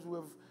 sometimes we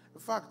have,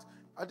 in fact,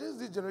 I think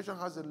this generation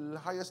has the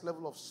highest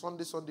level of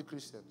Sunday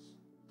Christians.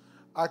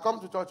 I come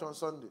to church on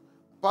Sunday.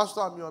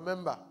 Pastor, I'm your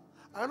member.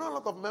 I know a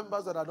lot of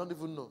members that I don't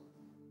even know.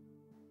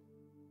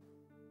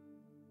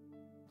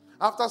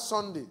 After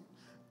Sunday,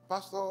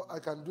 Pastor, I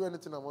can do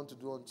anything I want to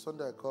do. On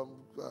Sunday, I come,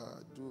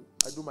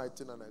 I do my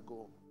thing and I go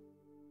home.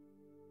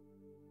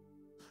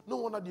 No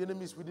wonder the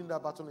enemy is winning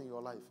that battle in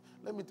your life.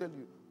 Let me tell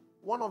you,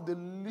 one of the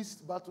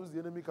least battles the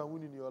enemy can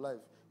win in your life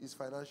is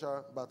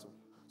financial battle.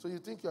 So you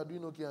think you are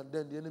doing okay and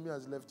then the enemy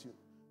has left you.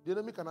 The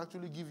enemy can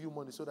actually give you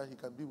money so that he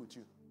can be with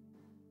you.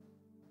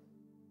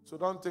 So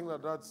don't think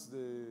that that's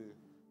the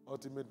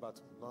ultimate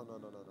battle. No.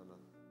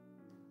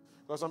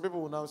 Because some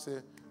people will now say,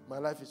 my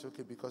life is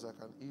okay because I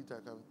can eat, I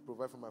can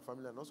provide for my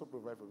family and also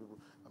provide for people.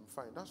 I'm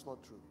fine. That's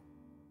not true.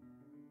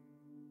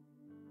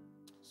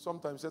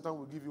 sometimes Satan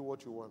will give you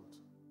what you want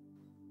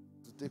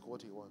to take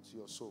what he wants,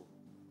 your soul.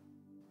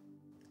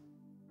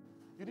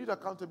 You need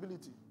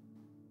accountability.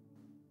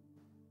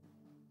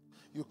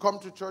 You come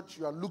to church,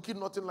 you are looking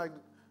nothing like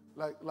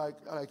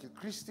a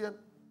Christian,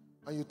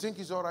 and you think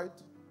it's all right.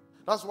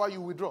 That's why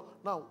you withdraw.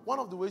 Now, one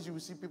of the ways you will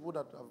see people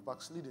that have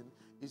backslidden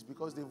is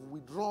because they've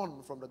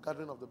withdrawn from the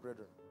gathering of the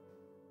brethren.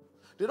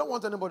 They don't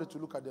want anybody to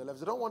look at their lives.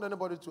 They don't want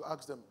anybody to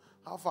ask them,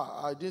 how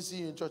far? I didn't see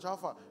you in church. How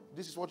far?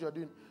 This is what you're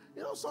doing.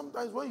 You know,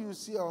 sometimes when you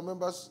see our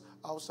members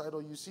outside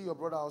or you see your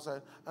brother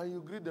outside and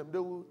you greet them, they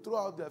will throw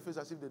out their face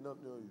as if they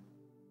don't know you.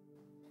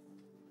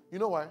 You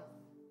know why?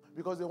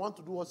 Because they want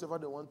to do whatever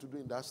they want to do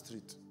in that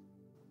street.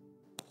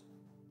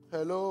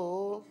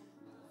 Hello?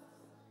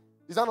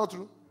 Is that not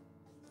true?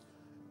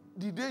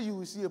 The day you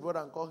will see a brother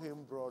and call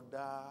him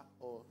brother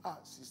or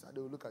sister,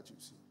 they will look at you.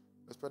 See,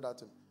 respect that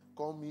thing.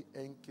 Call me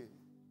NK.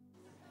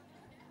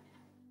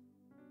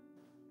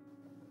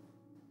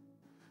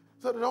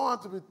 So they don't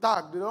want to be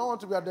tagged. They don't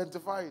want to be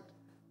identified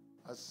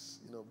as,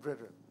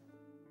 brethren.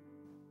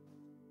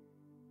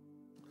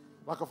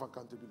 Lack of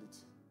accountability.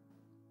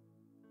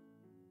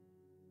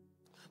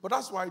 But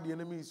that's why the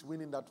enemy is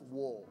winning that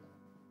war,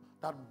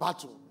 that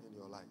battle in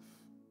your life.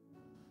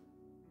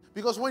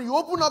 Because when you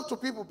open up to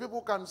people,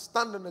 people can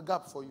stand in the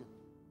gap for you.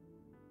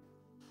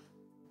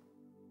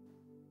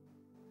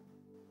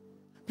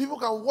 People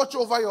can watch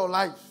over your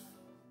life.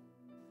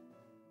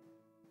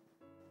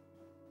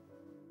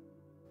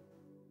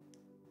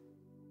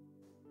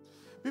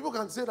 People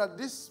can say that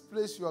this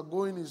place you are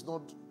going is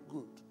not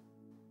good.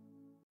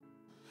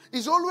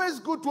 It's always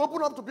good to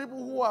open up to people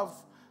who have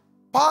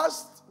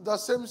passed the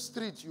same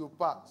street you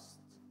passed,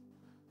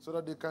 so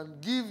that they can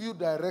give you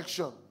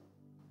direction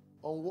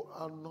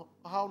on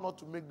how not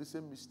to make the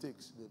same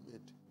mistakes they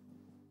made.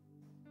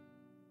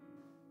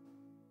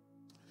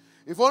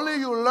 If only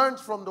you learned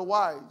from the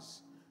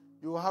wise,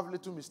 you will have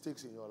little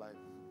mistakes in your life.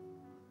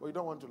 But you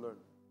don't want to learn.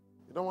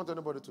 You don't want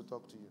anybody to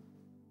talk to you.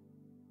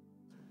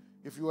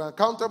 If you are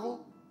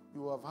accountable,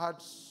 you have had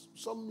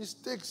some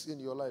mistakes in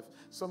your life,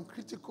 some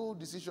critical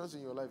decisions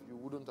in your life, you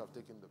wouldn't have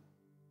taken them.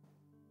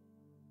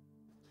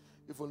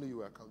 If only you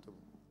were accountable.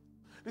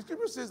 The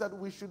scripture says that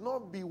we should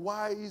not be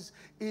wise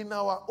in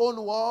our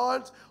own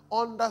words,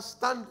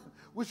 understanding.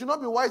 We should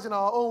not be wise in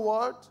our own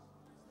word.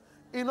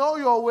 In all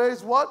your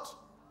ways, what?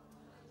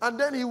 And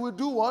then he will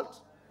do what?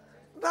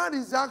 That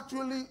is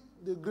actually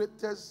the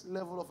greatest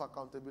level of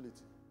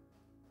accountability.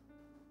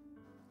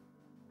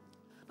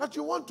 That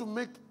you want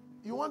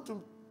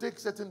to take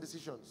certain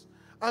decisions,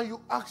 and you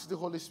ask the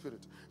Holy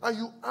Spirit, and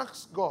you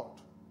ask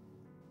God.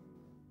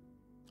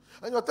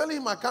 And you're telling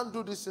him, I can't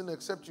do this thing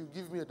except you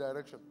give me a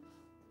direction.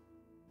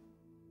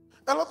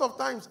 A lot of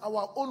times,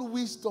 our own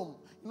wisdom,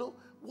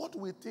 what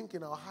we think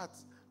in our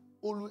hearts,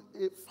 always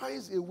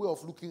finds a way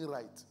of looking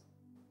right.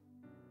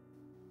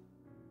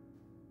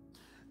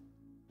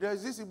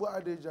 There's this Igbo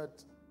adage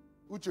that,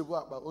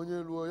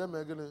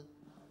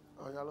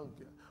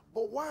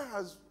 but why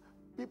has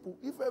people,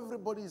 if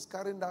everybody is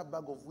carrying that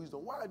bag of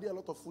wisdom, why are there a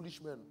lot of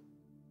foolish men?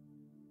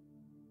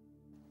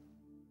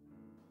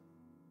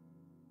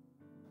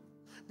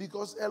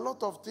 Because a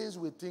lot of things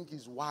we think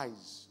is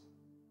wise,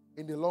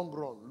 in the long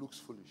run, looks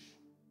foolish.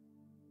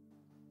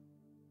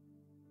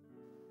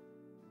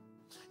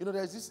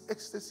 There's this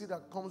ecstasy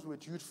that comes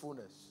with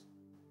youthfulness.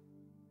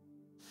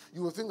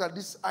 You will think that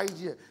this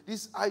idea,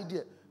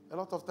 a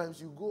lot of times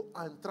you go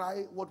and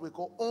try what we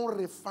call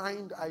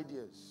unrefined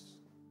ideas.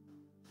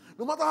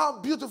 No matter how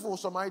beautiful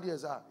some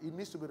ideas are, it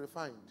needs to be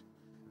refined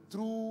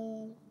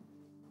through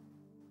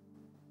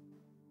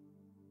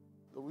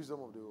the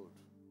wisdom of the old.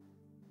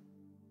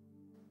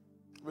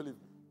 Believe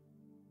me.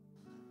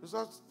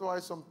 That's why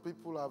some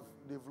people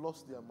they've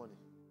lost their money.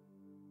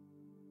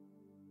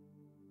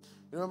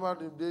 You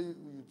remember the day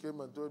you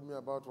came and told me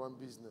about one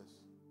business?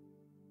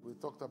 We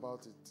talked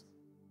about it.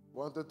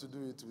 Wanted to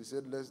do it, we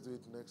said let's do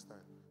it next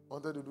time.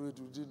 Wanted to do it,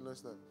 we did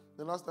next time.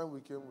 The last time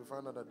we came, we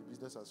found out that the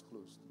business has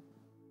closed.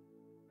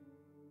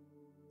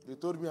 They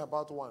told me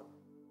about one.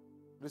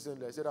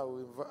 Recently, I said I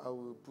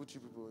will put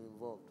you people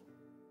involved.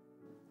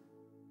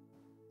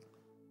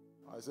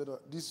 I said,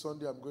 this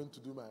Sunday I'm going to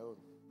do my own.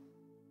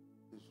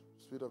 The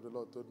Spirit of the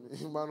Lord told me,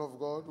 man of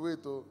God,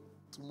 wait till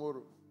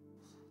tomorrow.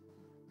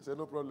 I said,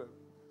 no problem.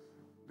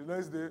 The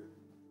next day,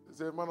 he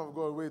said, man of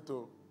God, wait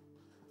till.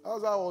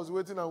 As I was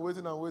waiting and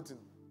waiting and waiting,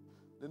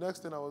 the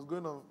next thing I was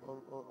going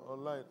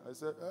online, I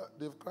said,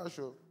 they've crashed.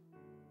 I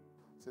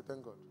said,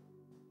 thank God.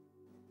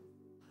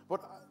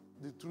 But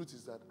the truth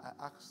is that I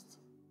asked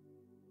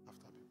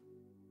after people.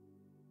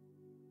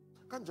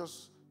 I can't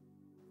just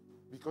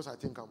because I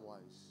think I'm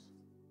wise.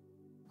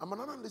 I'm an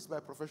analyst by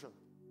profession.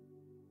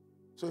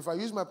 So if I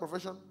use my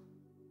profession,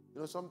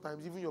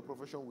 sometimes even your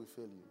profession will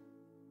fail you.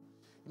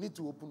 You need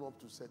to open up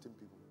to certain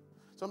people.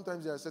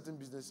 Sometimes there are certain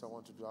businesses I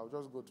want to do. I'll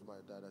just go to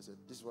my dad. I said,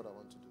 this is what I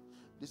want to do.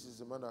 This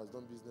is a man that has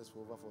done business for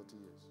over 40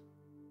 years.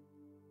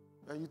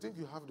 And you think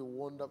you have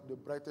the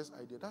brightest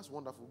idea. That's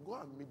wonderful. Go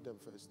and meet them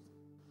first.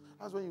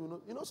 That's when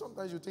you know.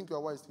 Sometimes you think you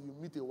are wise till you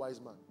meet a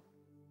wise man.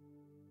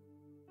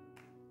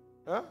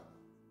 Huh?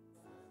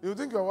 You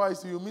think you're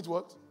wise, you meet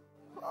what?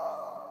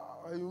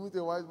 You meet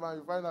a wise man,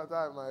 you find out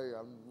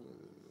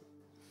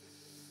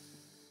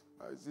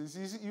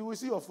you will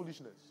see your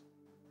foolishness.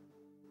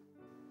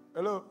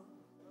 Hello?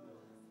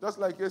 Just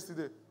like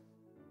yesterday.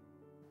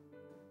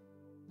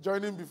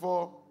 Joining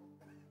before.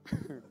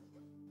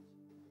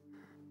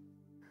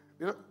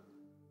 You know?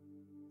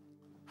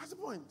 That's the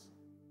point.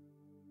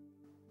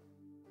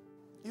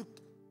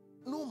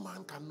 No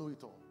man can know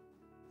it all.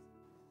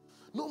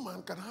 No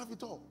man can have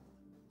it all.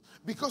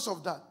 Because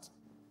of that,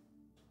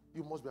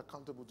 you must be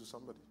accountable to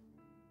somebody.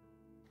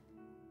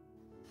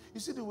 You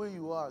see the way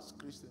you are as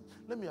Christians.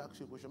 Let me ask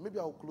you a question. Maybe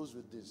I'll close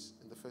with this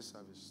in the first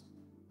service.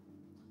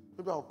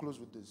 Maybe I'll close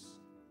with this.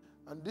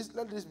 And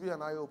let this be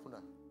an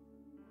eye-opener.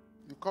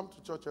 You come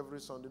to church every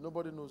Sunday.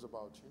 Nobody knows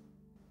about you.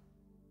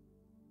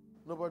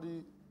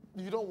 Nobody,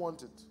 you don't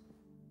want it.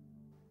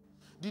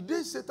 The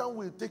day Satan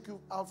will take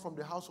you out from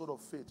the household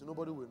of faith,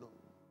 nobody will know.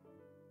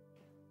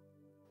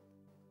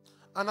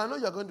 And I know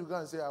you're going to go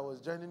and say,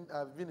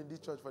 I've been in this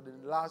church for the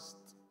last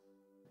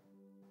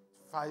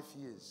 5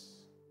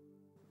 years.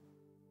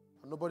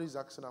 And nobody's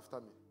asking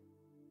after me.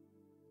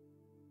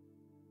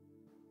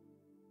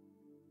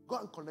 Go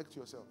and connect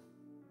yourself.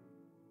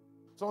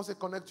 Someone say,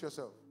 connect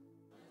yourself.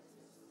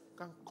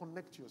 Can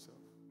connect yourself.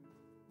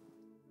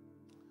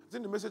 I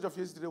think the message of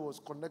yesterday was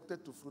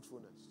connected to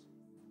fruitfulness.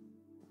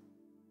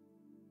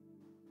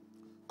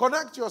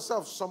 Connect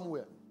yourself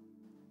somewhere.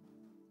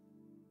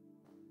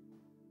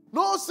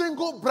 No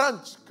single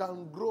branch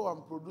can grow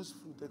and produce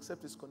fruit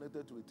except it's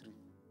connected to a tree.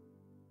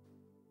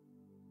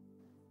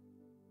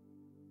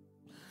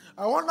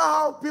 I wonder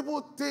how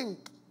people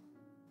think.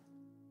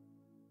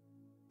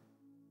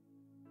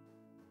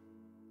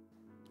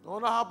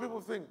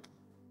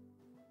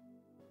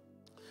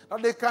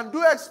 That they can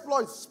do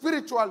exploits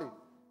spiritually,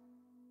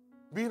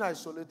 being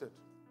isolated.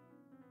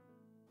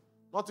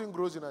 Nothing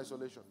grows in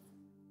isolation.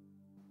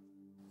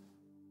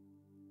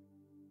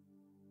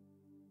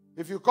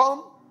 If you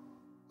come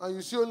and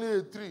you see only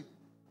a tree,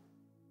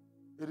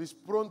 it is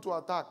prone to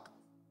attack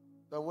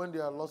than when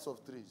there are lots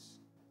of trees.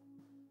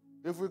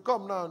 If we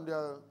come now and there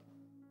are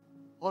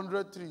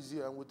 100 trees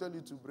here and we tell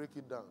you to break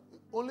it down,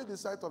 only the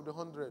sight of the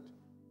 100,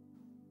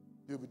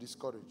 you'll be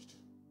discouraged.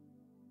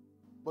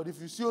 But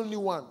if you see only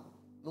one,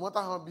 no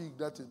matter how big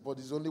that is, but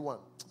it's only one,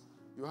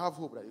 you have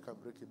hope that you can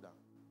break it down.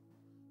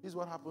 This is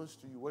what happens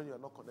to you when you are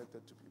not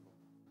connected to people,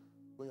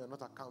 when you are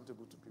not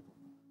accountable to people.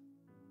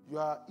 You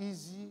are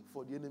easy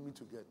for the enemy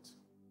to get.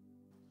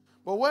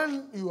 But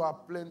when you are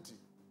plenty,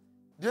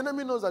 the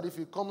enemy knows that if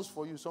he comes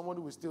for you,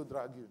 somebody will still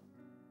drag you.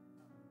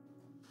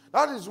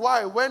 That is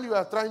why when you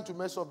are trying to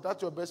mess up,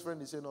 that your best friend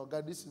is saying, "Oh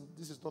God, this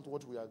is not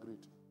what we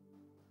agreed.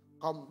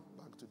 Come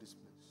back to this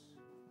place.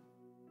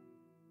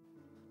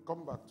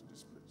 Come back to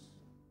this place."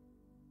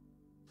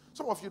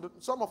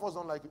 Some of us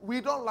don't like it.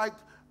 We don't like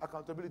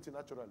accountability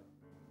naturally.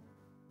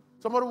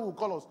 Somebody will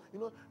call us,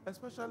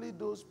 especially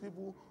those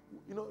people,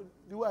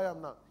 the way I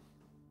am now.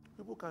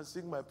 People can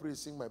sing my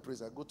praise.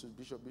 I go to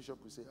Bishop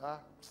will say,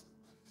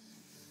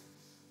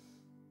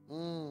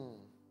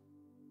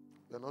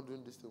 you're not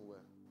doing this thing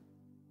well.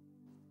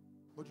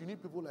 But you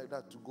need people like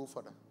that to go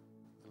further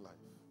in life.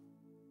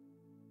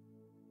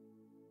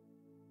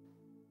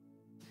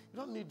 You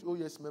don't need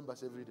OES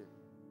members every day.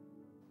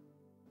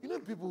 You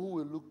need people who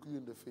will look you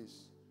in the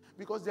face.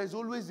 Because there's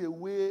always a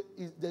way,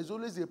 there's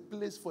always a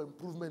place for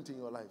improvement in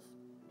your life.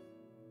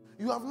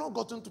 You have not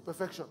gotten to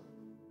perfection.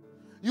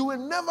 You will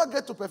never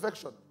get to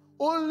perfection.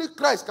 Only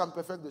Christ can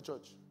perfect the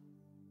church.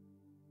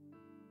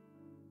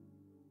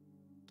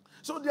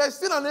 So there's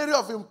still an area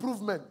of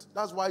improvement.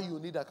 That's why you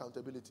need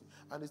accountability.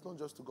 And it's not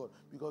just to God.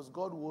 Because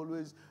God will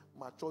always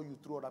mature you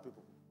through other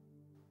people.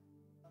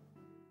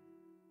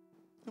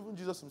 Even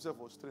Jesus himself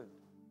was trained.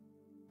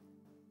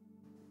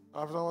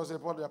 Someone say,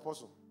 Paul the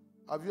Apostle.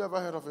 Have you ever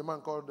heard of a man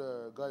called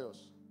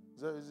Gaius?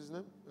 Is his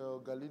name?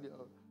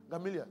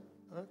 Gamaliel.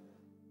 Right?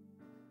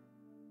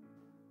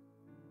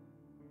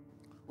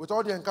 With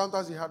all the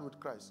encounters he had with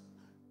Christ,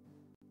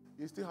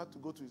 he still had to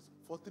go to it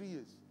for 3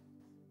 years.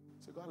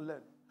 So go and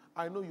learn.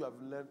 I know you have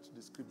learned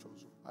the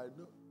scriptures. I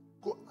know.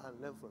 Go and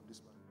learn from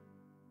this man.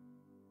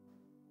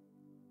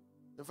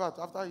 In fact,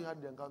 after he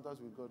had the encounters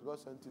with God, God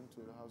sent him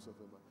to the house of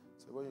a man.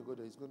 He said, when you go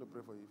there, he's going to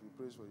pray for you. If he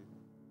prays for you,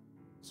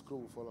 the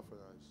scroll will fall off your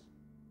eyes.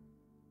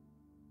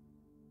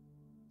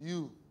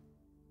 You,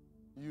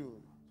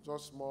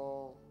 just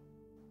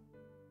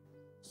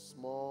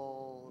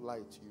small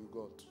light you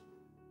got.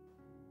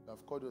 You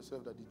have called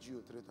yourself Daddy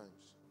Geo 3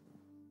 times.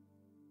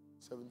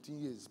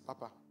 17 years,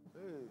 Papa.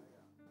 Hey.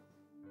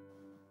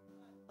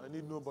 I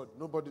need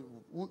nobody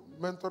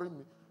mentoring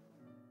me.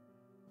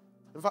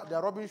 In fact, they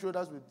are rubbing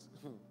shoulders with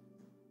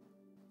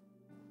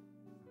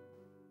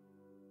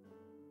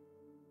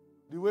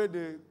the way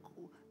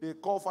they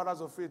call fathers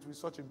of faith with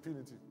such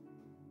impunity.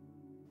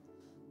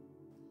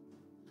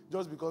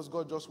 Just because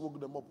God just woke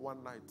them up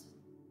one night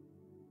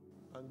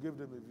and gave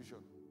them a vision.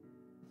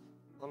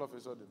 All of a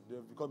sudden, they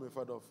have become a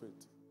father of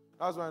faith.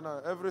 That's why now,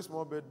 every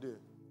small birthday,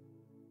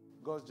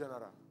 God's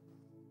general.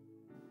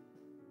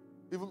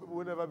 Even people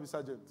will never be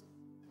sergeant.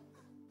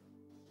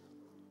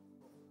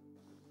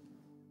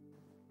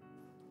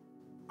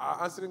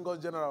 are answering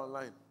God's general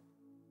online.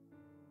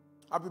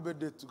 Happy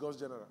birthday to God's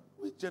general.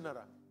 Which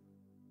general?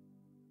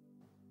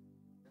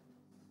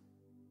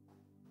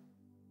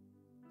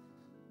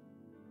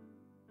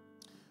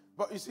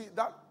 But you see,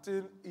 that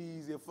thing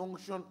is a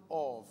function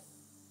of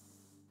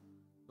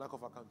lack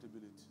of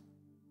accountability.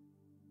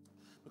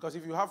 Because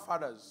if you have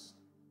fathers,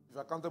 if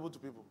you're accountable to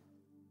people,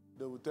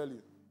 they will tell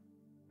you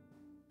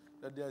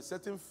that there is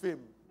certain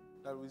fame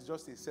that is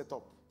just a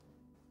setup.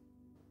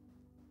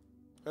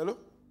 Hello?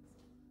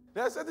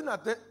 There is certain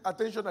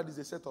attention that is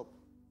a setup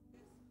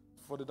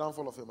for the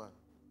downfall of a man.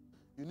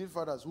 You need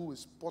fathers who will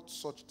spot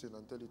such thing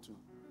and tell you to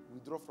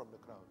withdraw from the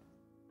crowd.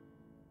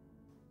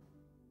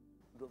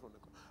 Withdraw from the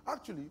crowd.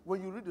 Actually,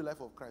 when you read the life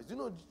of Christ, you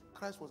know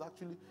Christ was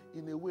actually,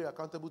 in a way,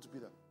 accountable to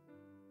Peter.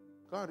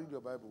 Go and read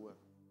your Bible well.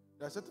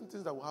 There are certain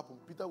things that will happen.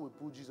 Peter will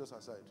pull Jesus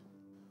aside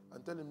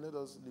and tell him, let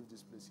us leave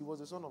this place. He was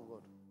the Son of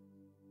God.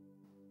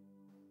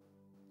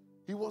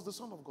 He was the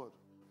Son of God.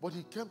 But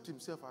he kept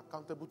himself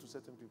accountable to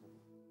certain people.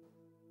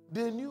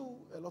 They knew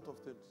a lot of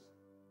things.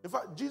 In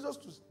fact, Jesus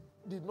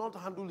did not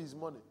handle his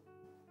money.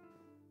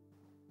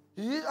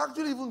 He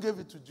actually even gave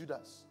it to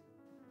Judas.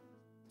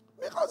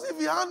 Because if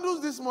he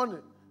handles this money,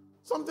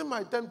 something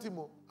might tempt him,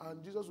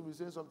 and Jesus will be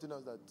saying something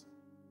else that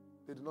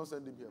they did not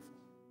send him here for.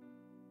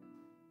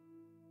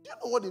 Do you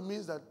know what it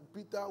means that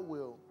Peter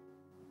will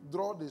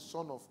draw the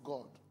Son of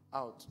God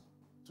out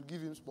to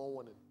give him small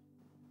warning?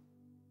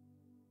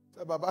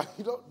 Say, Baba,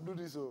 you don't do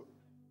this.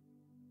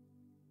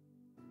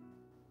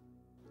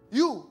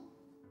 You,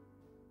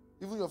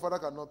 even your father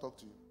cannot talk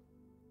to you.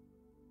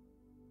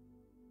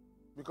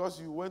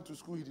 Because you went to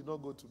school he did not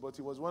go to, but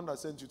he was one that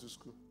sent you to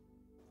school.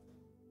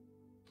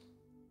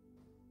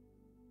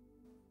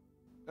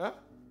 Eh?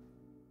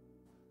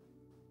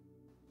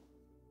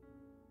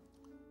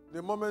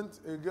 The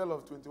moment a girl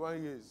of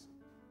 21 years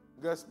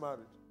gets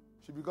married,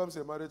 she becomes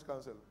a marriage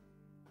counselor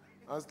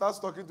and starts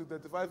talking to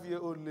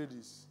 35-year-old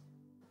ladies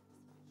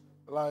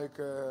like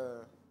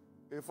a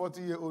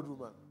 40-year-old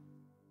woman.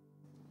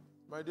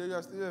 My dear, you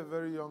are still a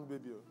very young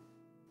baby.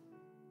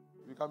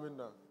 You're coming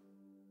down.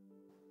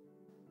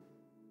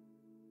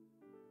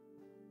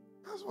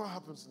 That's what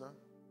happens now.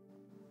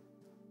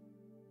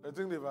 I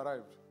think they've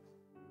arrived.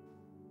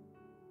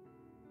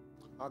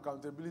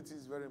 Accountability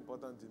is very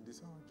important in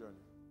this our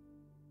journey.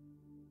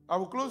 I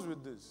will close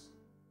with this.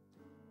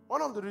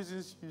 One of the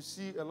reasons you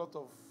see a lot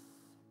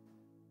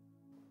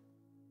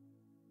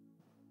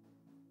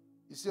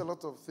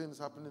of things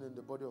happening in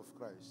the body of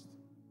Christ,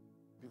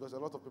 because a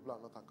lot of people are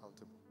not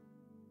accountable.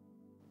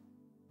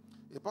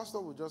 A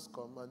pastor will just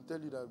come and tell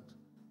you that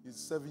he's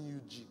serving you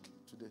jig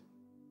today.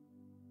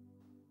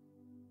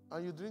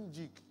 And you drink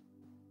jig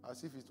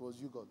as if it was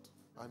you got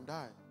and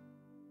die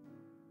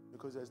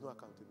because there is no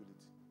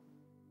accountability.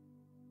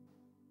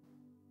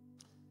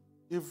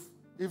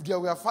 If there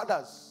were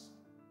fathers,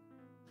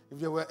 if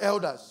there were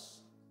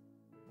elders,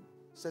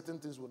 certain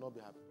things will not be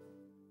happening.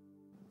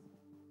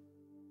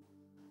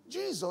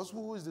 Jesus,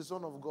 who is the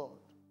Son of God,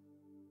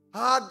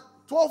 had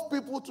 12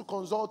 people to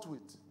consult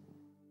with.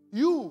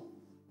 You.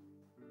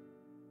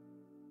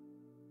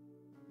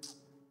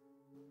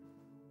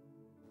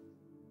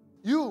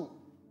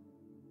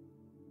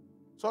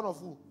 Son of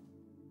who?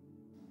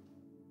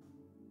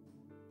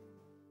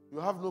 You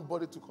have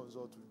nobody to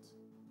consult with.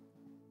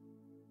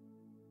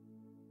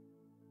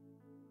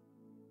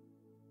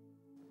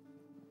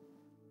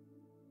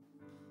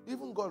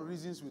 Even God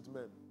reasons with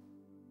men.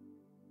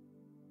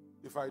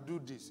 If I do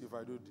this, if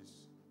I do this.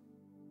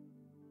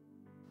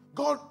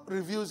 God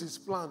reveals his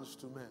plans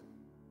to men.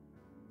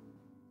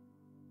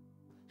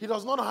 He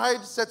does not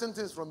hide certain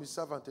things from his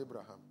servant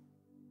Abraham.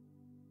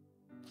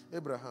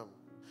 Abraham.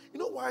 You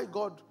know why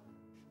God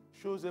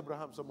shows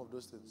Abraham some of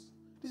those things?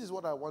 This is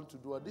what I want to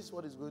do, and this is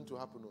what is going to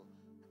happen.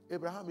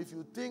 Abraham, if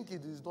you think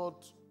it is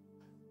not,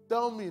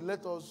 tell me,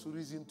 let us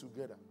reason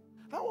together.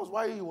 That was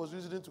why he was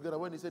reasoning together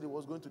when he said he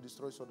was going to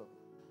destroy Sodom.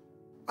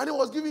 And he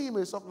was giving him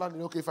a soft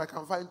landing. Okay, if I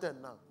can find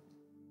 10 now.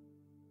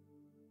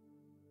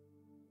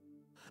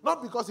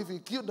 Not because if he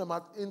killed them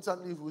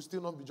instantly, he will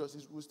still not be just.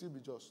 He will still be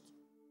just.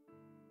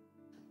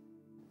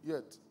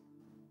 Yet,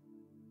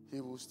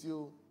 he will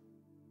still...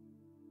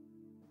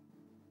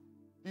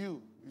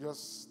 You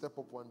just step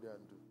up one day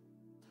and do.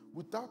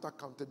 Without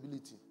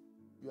accountability,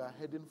 you are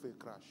heading for a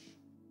crash.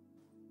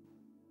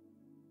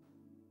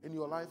 In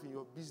your life, in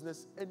your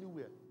business,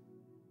 anywhere.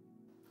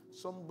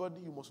 Somebody,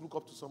 you must look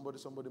up to somebody,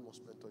 somebody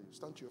must mentor you.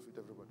 Stand to your feet,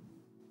 everybody.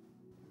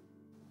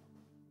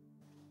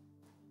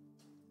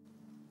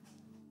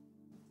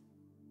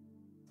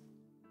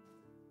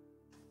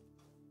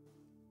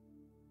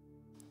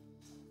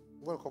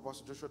 I'm going to call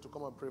Pastor Joshua to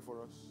come and pray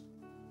for us.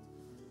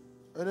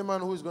 Any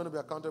man who is going to be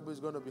accountable is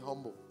going to be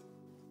humble.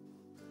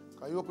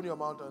 Can you open your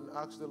mouth and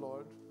ask the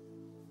Lord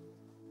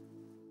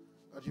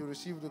that you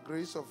receive the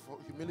grace of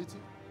humility?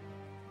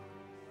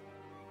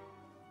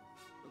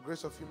 The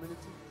grace of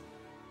humility.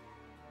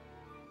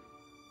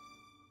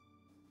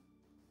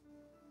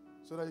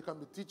 So that you can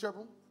be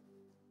teachable,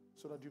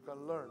 so that you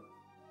can learn.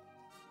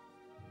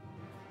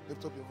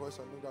 Lift up your voice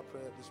and make that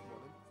prayer this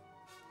morning.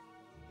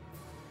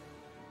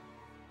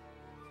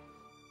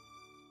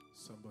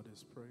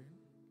 Somebody's praying,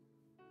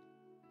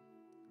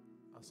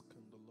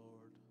 asking the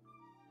Lord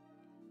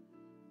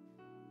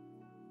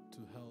to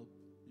help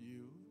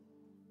you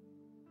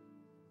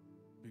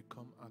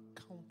become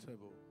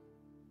accountable.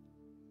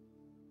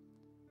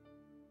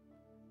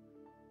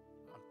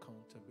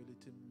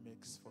 Accountability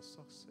makes for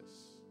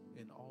success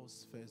in all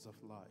spheres of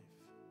life.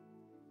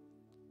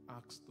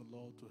 Ask the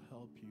Lord to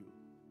help you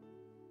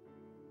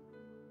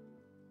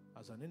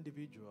as an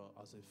individual,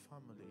 as a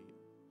family,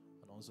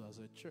 and also as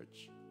a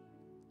church.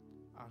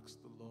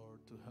 Ask the Lord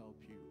to help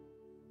you.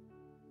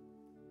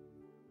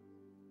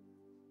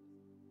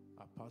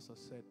 Our pastor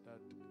said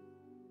that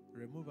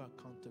remove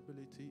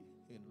accountability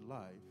in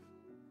life,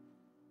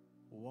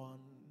 one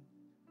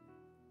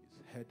is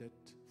headed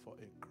for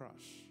a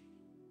crash.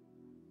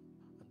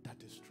 And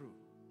that is true.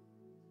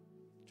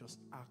 Just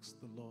ask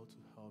the Lord to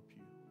help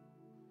you.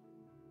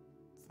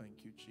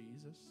 Thank you,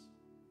 Jesus.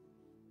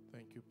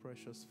 Thank you,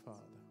 precious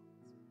Father.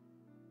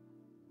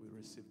 We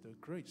receive the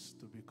grace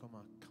to become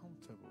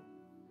accountable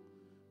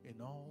in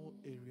all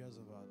areas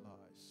of our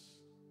lives.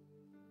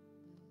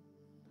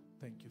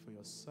 Thank you for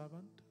your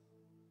servant,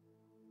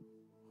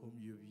 whom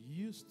you've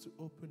used to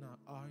open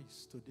our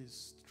eyes to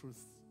this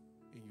truth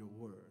in your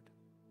word.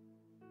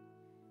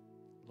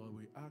 Lord,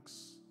 we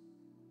ask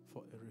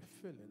for a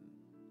refilling.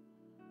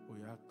 We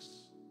ask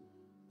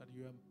that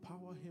you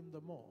empower him the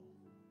more.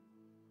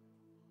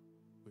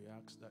 We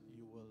ask that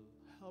you will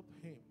help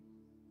him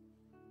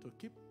to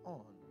keep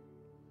on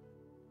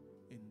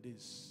in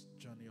this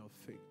journey of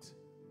faith,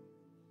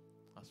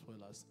 as well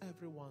as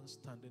everyone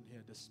standing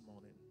here this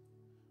morning.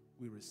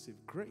 We receive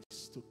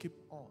grace to keep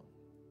on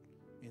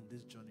in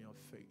this journey of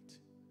faith.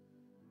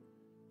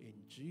 In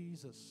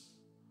Jesus'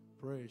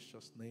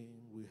 precious name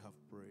we have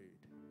prayed.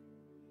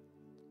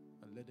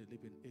 And let the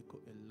living echo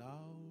a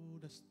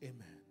loudest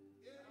amen.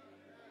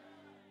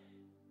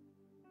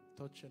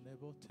 Touch your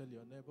neighbor, tell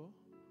your neighbor,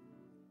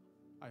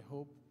 I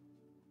hope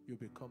you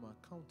become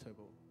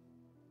accountable.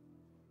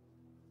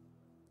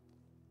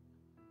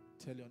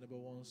 Tell your neighbor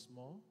once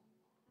more,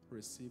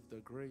 receive the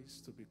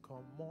grace to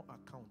become more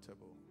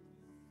accountable.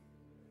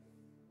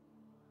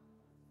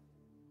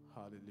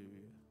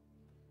 Hallelujah.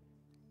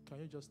 Can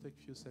you just take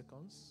a few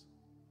seconds?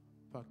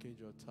 Package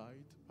your tithe,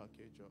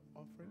 package your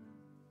offering.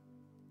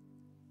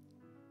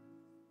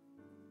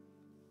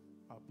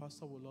 Our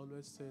pastor will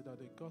always say that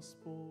the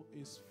gospel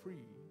is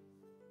free,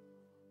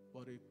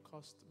 but it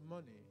costs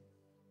money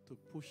to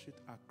push it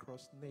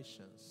across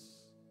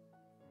nations.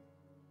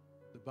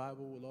 The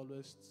Bible will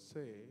always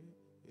say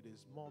it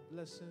is more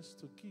blessings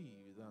to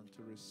give than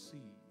to receive.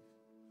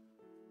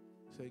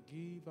 Say,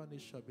 give and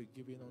it shall be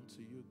given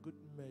unto you. Good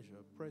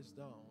measure, pressed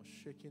down,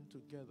 shaken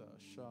together,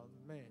 shall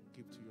men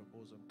give to your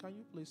bosom. Can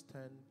you please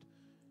stand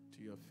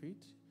to your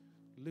feet?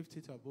 Lift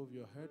it above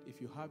your head. If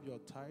you have your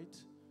tithe,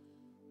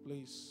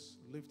 please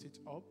lift it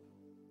up.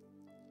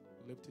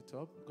 Lift it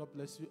up. God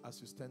bless you as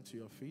you stand to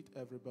your feet,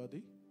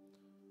 everybody.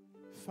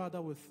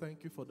 Father, we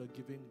thank you for the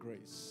giving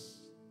grace.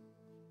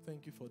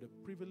 Thank you for the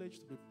privilege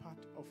to be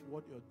part of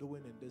what you're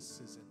doing in this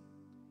season.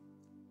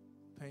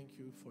 Thank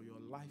you for your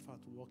life at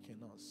work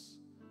in us.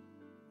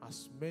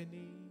 As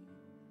many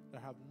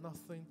that have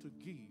nothing to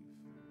give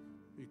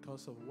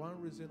because of one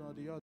reason or the other,